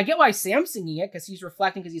this. I get why Sam's singing it because he's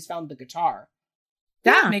reflecting because he's found the guitar.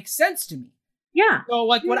 That makes sense to me. Yeah. So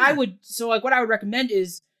what I would recommend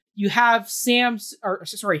is you have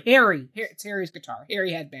Harry. It's Harry's guitar.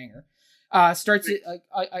 Harry Headbanger. Starts it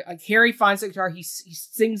like Harry finds the guitar. He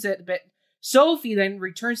sings it a bit. Sophie then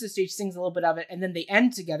returns to the stage, sings a little bit of it, and then they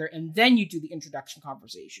end together. And then you do the introduction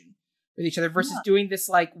conversation with each other versus doing this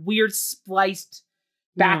like weird spliced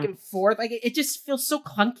back and forth. Like it just feels so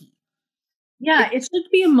clunky. Yeah, it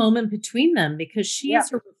should be a moment between them because she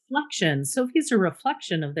is a reflection. Sophie's a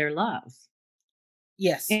reflection of their love.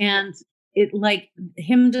 Yes. And it like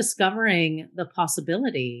him discovering the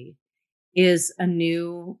possibility is a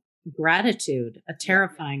new gratitude, a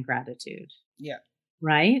terrifying gratitude. Yeah.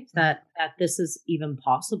 Right? That this is even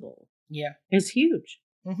possible. Yeah. Is huge.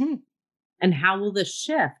 Mm-hmm. And how will this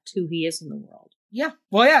shift who he is in the world? Yeah.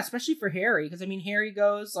 Well, yeah, especially for Harry, because I mean, Harry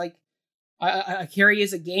goes like, Harry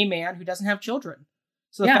is a gay man who doesn't have children.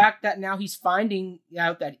 So the fact that now he's finding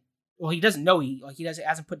out that, well, he doesn't know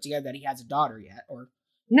hasn't put together that he has a daughter yet, or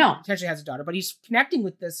potentially has a daughter, but he's connecting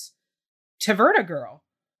with this Taverna girl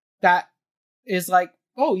that is like,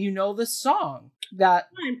 oh, you know this song that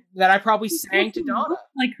I probably sang to Donna,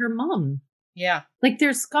 like her mom. Yeah, like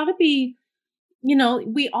there's got to be,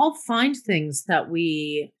 we all find things that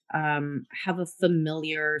we have a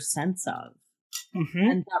familiar sense of,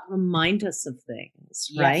 and that remind us of things,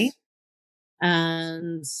 right?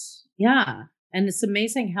 And and it's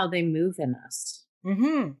amazing how they move in us.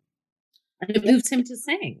 Mm-hmm. And it moves him to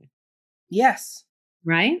sing. Yes.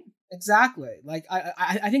 Right? Exactly. Like,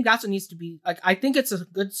 I think that's what needs to be, like, I think it's a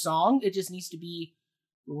good song. It just needs to be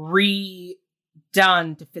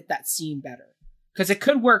redone to fit that scene better. Because it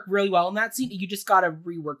could work really well in that scene. You just got to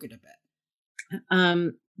rework it a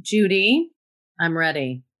bit. Judy, I'm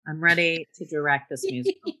ready. I'm ready to direct this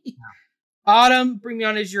musical. Autumn, bring me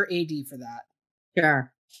on as your AD for that.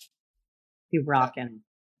 Sure. Be rocking.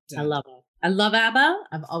 I love it. I love ABBA.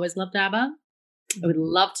 I've always loved ABBA. I would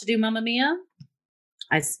love to do Mamma Mia.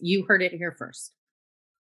 You heard it here first.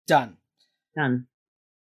 Done.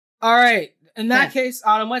 All right. In that case,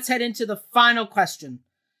 Autumn, let's head into the final question.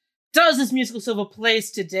 Does this musical still have a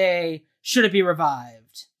place today? Should it be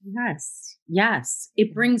revived? Yes.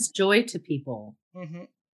 It brings joy to people. Mm-hmm.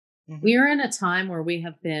 Mm-hmm. We are in a time where we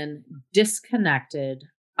have been disconnected,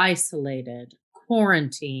 isolated,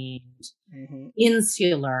 quarantined,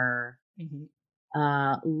 insular,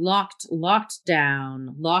 locked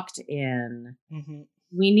down, locked in.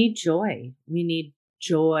 We need joy. We need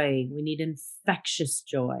joy. We need infectious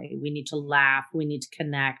joy. We need to laugh. We need to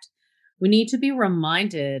connect. We need to be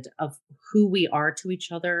reminded of who we are to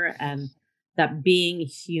each other and that being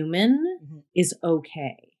human is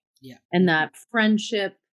okay. Yeah. And that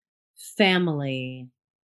friendship, family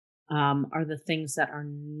are the things that are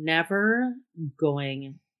never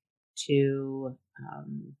going to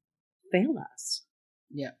fail us.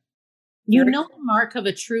 Yeah. You know the mark of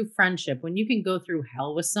a true friendship when you can go through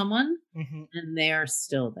hell with someone and they are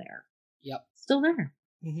still there. Yep. Still there.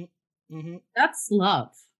 That's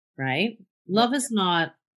love, right? Love is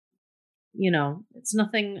not, it's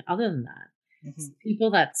nothing other than that. It's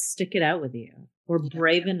people that stick it out with you or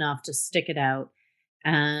brave enough to stick it out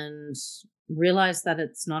and realize that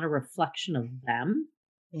it's not a reflection of them.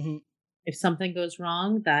 If something goes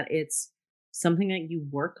wrong, that it's something that you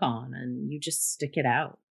work on and you just stick it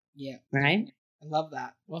out. Yeah. Right? I love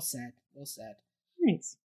that. Well said. Well said.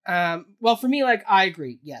 Thanks. Well, for me, like, I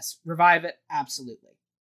agree. Yes, revive it. Absolutely.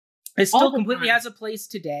 It still completely has a place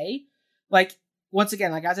today. Like, once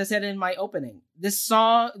again, like as I said in my opening, this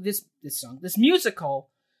musical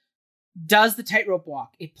does the tightrope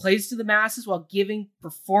walk. It plays to the masses while giving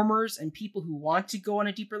performers and people who want to go on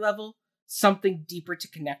a deeper level something deeper to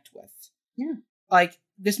connect with. Yeah. Like,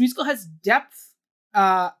 this musical has depth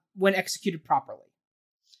when executed properly.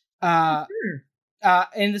 Sure.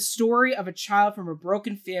 And the story of a child from a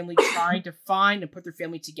broken family trying to find and put their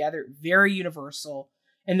family together, very universal.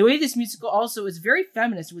 And the way this musical also is very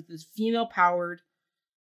feminist with this female-powered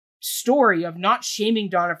story of not shaming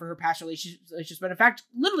Donna for her past relationships, but in fact,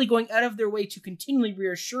 literally going out of their way to continually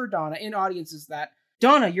reassure Donna in audiences that,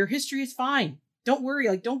 Donna, your history is fine. Don't worry.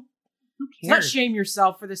 Like, don't not shame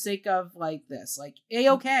yourself for the sake of like this. Like,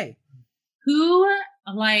 A-okay. Who,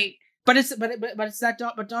 like... But it's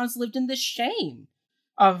that but Donna's lived in this shame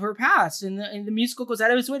of her past, and the musical goes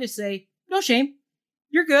out of its way to say, no shame,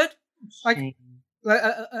 you're good. Like,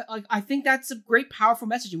 I think that's a great, powerful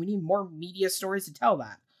message, and we need more media stories to tell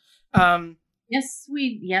that. Yes,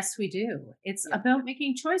 we do. It's about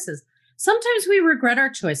making choices. Sometimes we regret our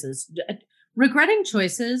choices. Regretting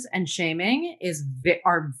choices and shaming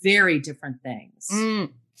are very different things.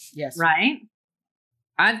 Yes. Right?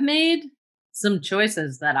 I've made some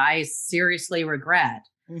choices that I seriously regret,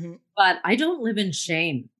 but I don't live in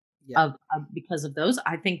shame of because of those.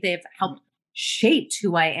 I think they've helped shape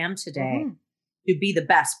who I am today to be the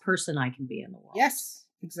best person I can be in the world. Yes,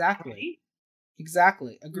 exactly. Right?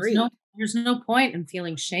 Exactly. Agreed. There's no point in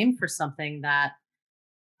feeling shame for something that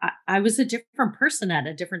I was a different person at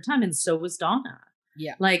a different time, and so was Donna.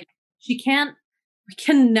 Yeah. Like, we can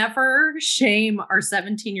never shame our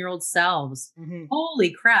 17-year-old selves.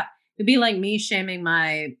 Holy crap. It'd be like me shaming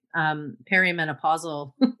my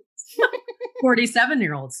perimenopausal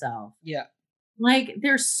 47-year-old self. Yeah. Like,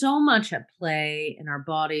 there's so much at play in our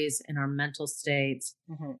bodies, in our mental states,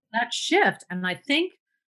 that shift. And I think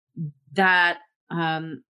that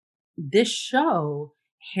this show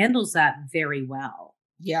handles that very well.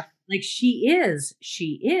 Yeah. Like,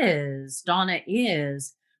 Donna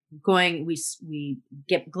is going, we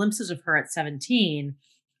get glimpses of her at 17,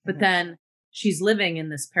 but then she's living in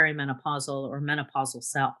this perimenopausal or menopausal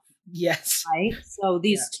self. Yes. Right? So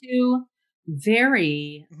these two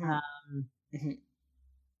very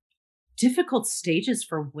difficult stages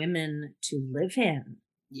for women to live in.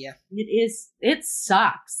 Yeah. It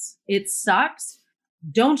sucks. It sucks.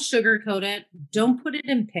 Don't sugarcoat it. Don't put it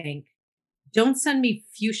in pink. Don't send me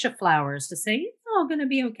fuchsia flowers to say it's all going to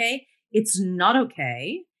be okay. It's not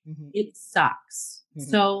okay. It sucks.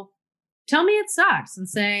 So tell me it sucks and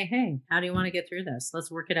say, hey, how do you want to get through this?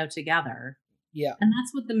 Let's work it out together. Yeah. And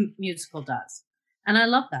that's what the musical does. And I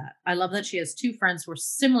love that. I love that she has two friends who are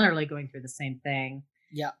similarly going through the same thing.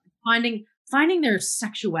 Yeah. Finding their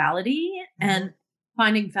sexuality and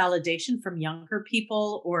finding validation from younger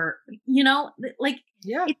people, or, like,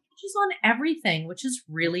 it touches on everything, which is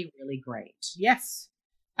really, really great. Yes,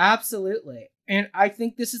 absolutely. And I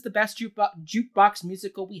think this is the best jukebox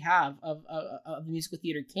musical we have of the musical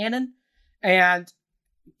theater canon. And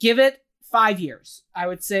give it 5 years. I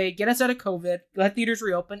would say get us out of COVID, let theaters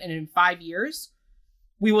reopen, and in 5 years,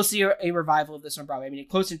 we will see a revival of this on Broadway. I mean, it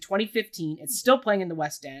closed in 2015. It's still playing in the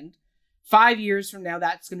West End. 5 years from now,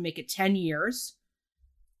 that's going to make it 10 years.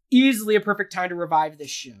 Easily a perfect time to revive this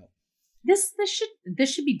show. This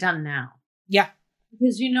should be done now. Yeah.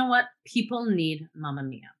 Because you know what? People need Mamma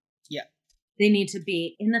Mia. Yeah. They need to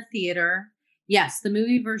be in the theater. Yes, the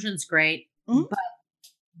movie version's great, but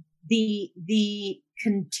the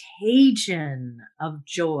contagion of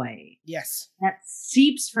joy that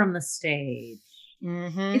seeps from the stage.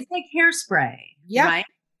 It's like Hairspray. Yeah. Right?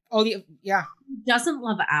 Oh, yeah. Who doesn't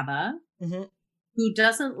love ABBA? Who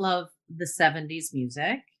doesn't love the 70s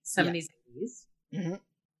music? 70s, 80s?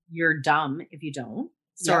 You're dumb if you don't.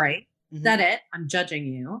 Sorry. Is that it? I'm judging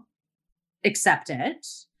you. Accept it.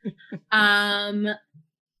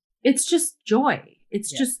 It's just joy.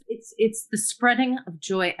 It's just, it's the spreading of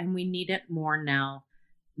joy, and we need it more now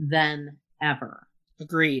than ever.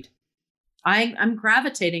 Agreed. I'm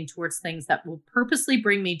gravitating towards things that will purposely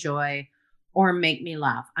bring me joy or make me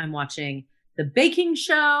laugh. I'm watching The Baking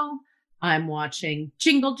Show. I'm watching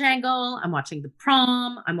Jingle Jangle. I'm watching The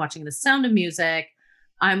Prom. I'm watching The Sound of Music.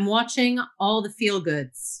 I'm watching all the feel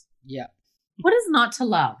goods. Yeah. What is not to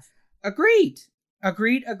love? Agreed.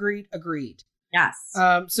 Yes.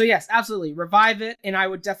 So yes, absolutely. Revive it. And I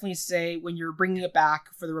would definitely say when you're bringing it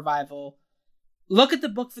back for the revival, look at the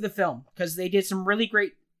book for the film, because they did some really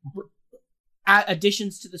great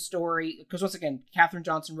additions to the story, because once again, Katherine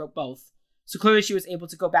Johnson wrote both. So clearly she was able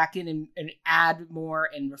to go back in and add more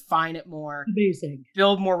and refine it more. Amazing.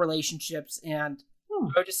 Build more relationships. And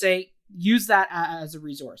I would just say, use that as a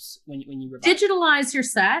resource when you revise. Digitalize your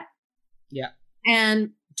set. Yeah.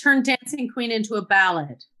 And turn Dancing Queen into a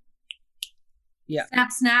ballad. Yeah.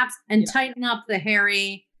 Snap, snaps, and tighten up the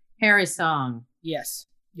Harry song. Yes.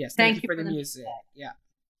 Yes. Thank you for the music. Yeah.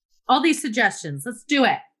 All these suggestions. Let's do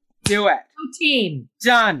it. Do it. Routine.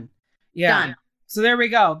 Done. Yeah. Done. So there we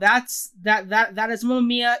go. That is Mamma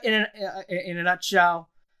Mia in a nutshell.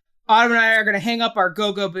 Autumn and I are going to hang up our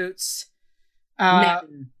go-go boots.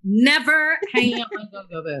 Never hanging up my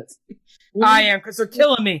go-go boots. I am, because they're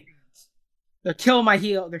killing me. They're killing my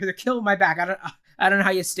heel. They're killing my back. I don't know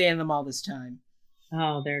how you stay in them all this time.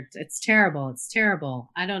 Oh, it's terrible. It's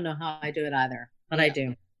terrible. I don't know how I do it either, but I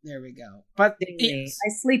do. There we go. But I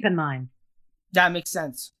sleep in mine. That makes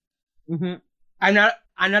sense. Mm-hmm. I'm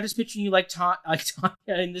not just picturing you like Tanya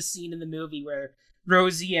in the scene in the movie where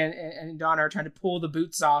Rosie and Donna are trying to pull the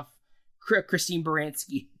boots off Christine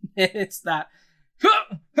Baranski. It's that,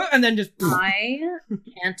 and then just. I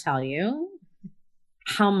can't tell you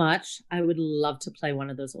how much I would love to play one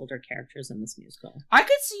of those older characters in this musical. I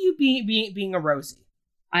could see you being a Rosie.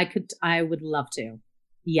 I would love to.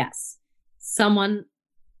 Yes. Someone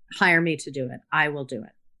hire me to do it. I will do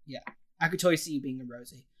it. Yeah. I could totally see you being a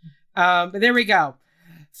Rosie. But there we go.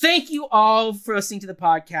 Thank you all for listening to the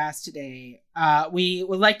podcast today. We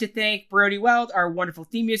would like to thank Brody Weld, our wonderful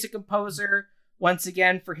theme music composer, once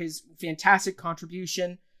again for his fantastic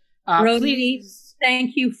contribution. Brody, please,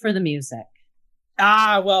 thank you for the music.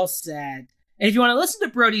 Well said. And if you want to listen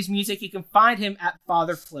to Brody's music, you can find him at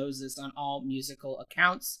Father Floses on all musical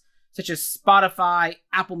accounts, such as Spotify,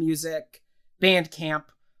 Apple Music, Bandcamp,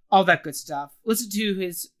 all that good stuff. Listen to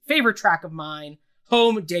his favorite track of mine,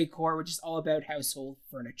 Home Decor, which is all about household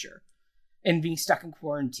furniture and being stuck in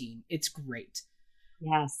quarantine. It's great.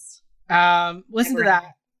 Yes. Listen to that.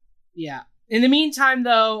 Yeah. In the meantime,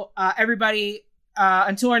 though, everybody,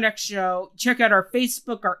 until our next show, check out our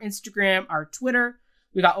Facebook, our Instagram, our Twitter.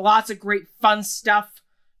 We got lots of great fun stuff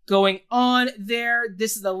going on there.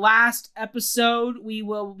 This is the last episode we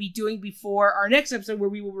will be doing before our next episode, where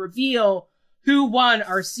we will reveal who won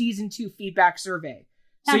our season 2 feedback survey.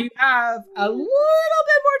 So you have a little bit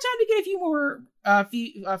more time to get a few more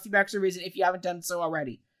feedback surveys if you haven't done so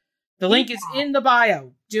already. The link is in the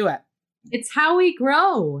bio. Do it. It's how we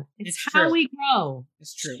grow. It's how we grow.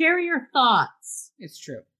 It's true. Share your thoughts. It's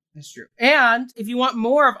true. It's true. And if you want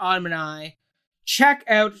more of Autumn and I, check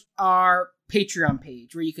out our Patreon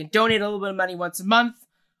page, where you can donate a little bit of money once a month.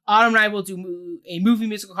 Autumn and I will do a movie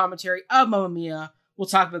musical commentary of Mamma Mia. We'll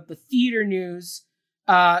talk about the theater news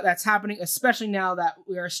that's happening, especially now that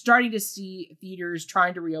we are starting to see theaters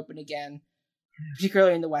trying to reopen again,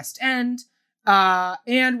 particularly in the West End.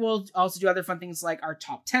 And we'll also do other fun things like our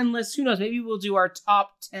top 10 list. Who knows? Maybe we'll do our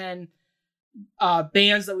top 10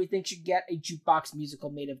 bands that we think should get a jukebox musical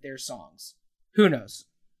made of their songs. Who knows?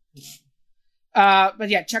 But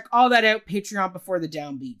yeah, check all that out. Patreon before the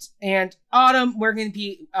downbeat. And Autumn, where can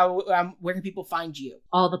people find you?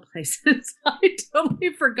 All the places. I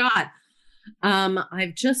totally forgot.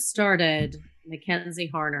 I've just started Mackenzie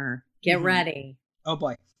Horner. Get ready. Oh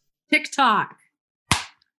boy. TikTok.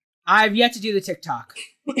 I've yet to do the TikTok.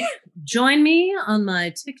 Join me on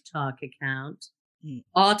my TikTok account,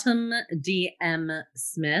 Autumn DM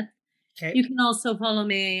Smith. Okay. You can also follow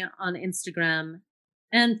me on Instagram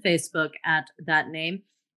and Facebook at that name.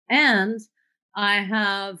 And I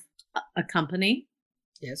have a company.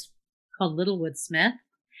 Yes. Called Littlewood Smith.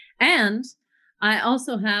 And I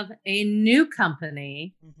also have a new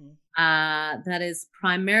company that is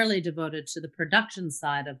primarily devoted to the production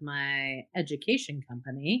side of my education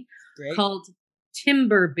company. Great. Called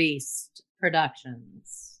Timber Beast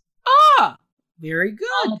Productions. Ah, very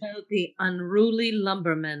good. All about the unruly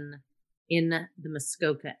lumbermen in the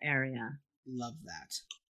Muskoka area. Love that.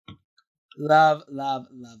 Love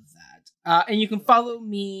that. And you can follow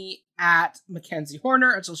me at Mackenzie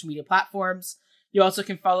Horner on social media platforms. You also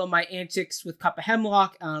can follow my antics with Cup of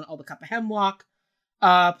Hemlock on all the Cup of Hemlock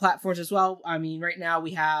platforms as well. I mean, right now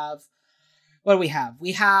we have, what do we have?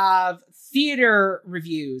 We have theater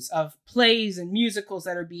reviews of plays and musicals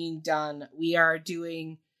that are being done. We are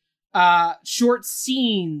doing short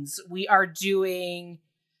scenes. We are doing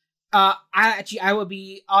I will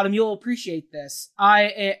be, Autumn, you'll appreciate this.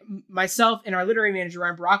 Myself and our literary manager,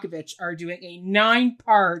 Ryan Brockovich, are doing a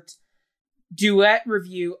 9-part duet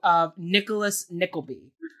review of Nicholas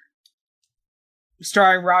Nickleby,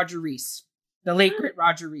 starring Roger Rees, the late great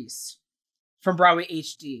Roger Rees. from Broadway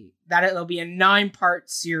HD. It'll be a 9-part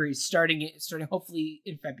series starting hopefully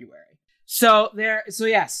in February. So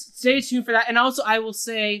yes, stay tuned for that. And also I will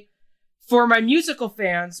say, for my musical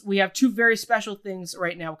fans, we have 2 very special things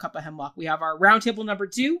right now, Cup of Hemlock. We have our Roundtable number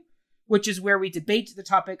 2, which is where we debate the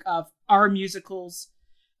topic of are musicals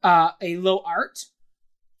a low art?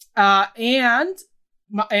 And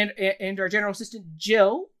our general assistant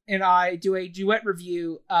Jill and I do a duet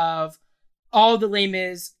review of all the Les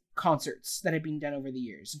Mis concerts that have been done over the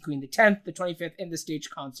years, including the 10th, the 25th, and the stage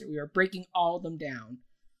concert. We are breaking all of them down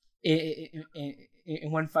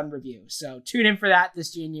in one fun review. So tune in for that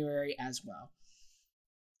this January as well.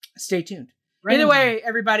 Stay tuned. Right. Either way,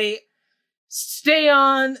 everybody, stay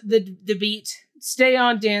on the beat. Stay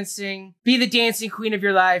on dancing. Be the dancing queen of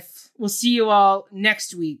your life. We'll see you all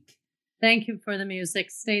next week. Thank you for the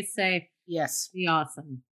music. Stay safe. Yes. Be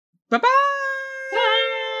awesome. Bye-bye.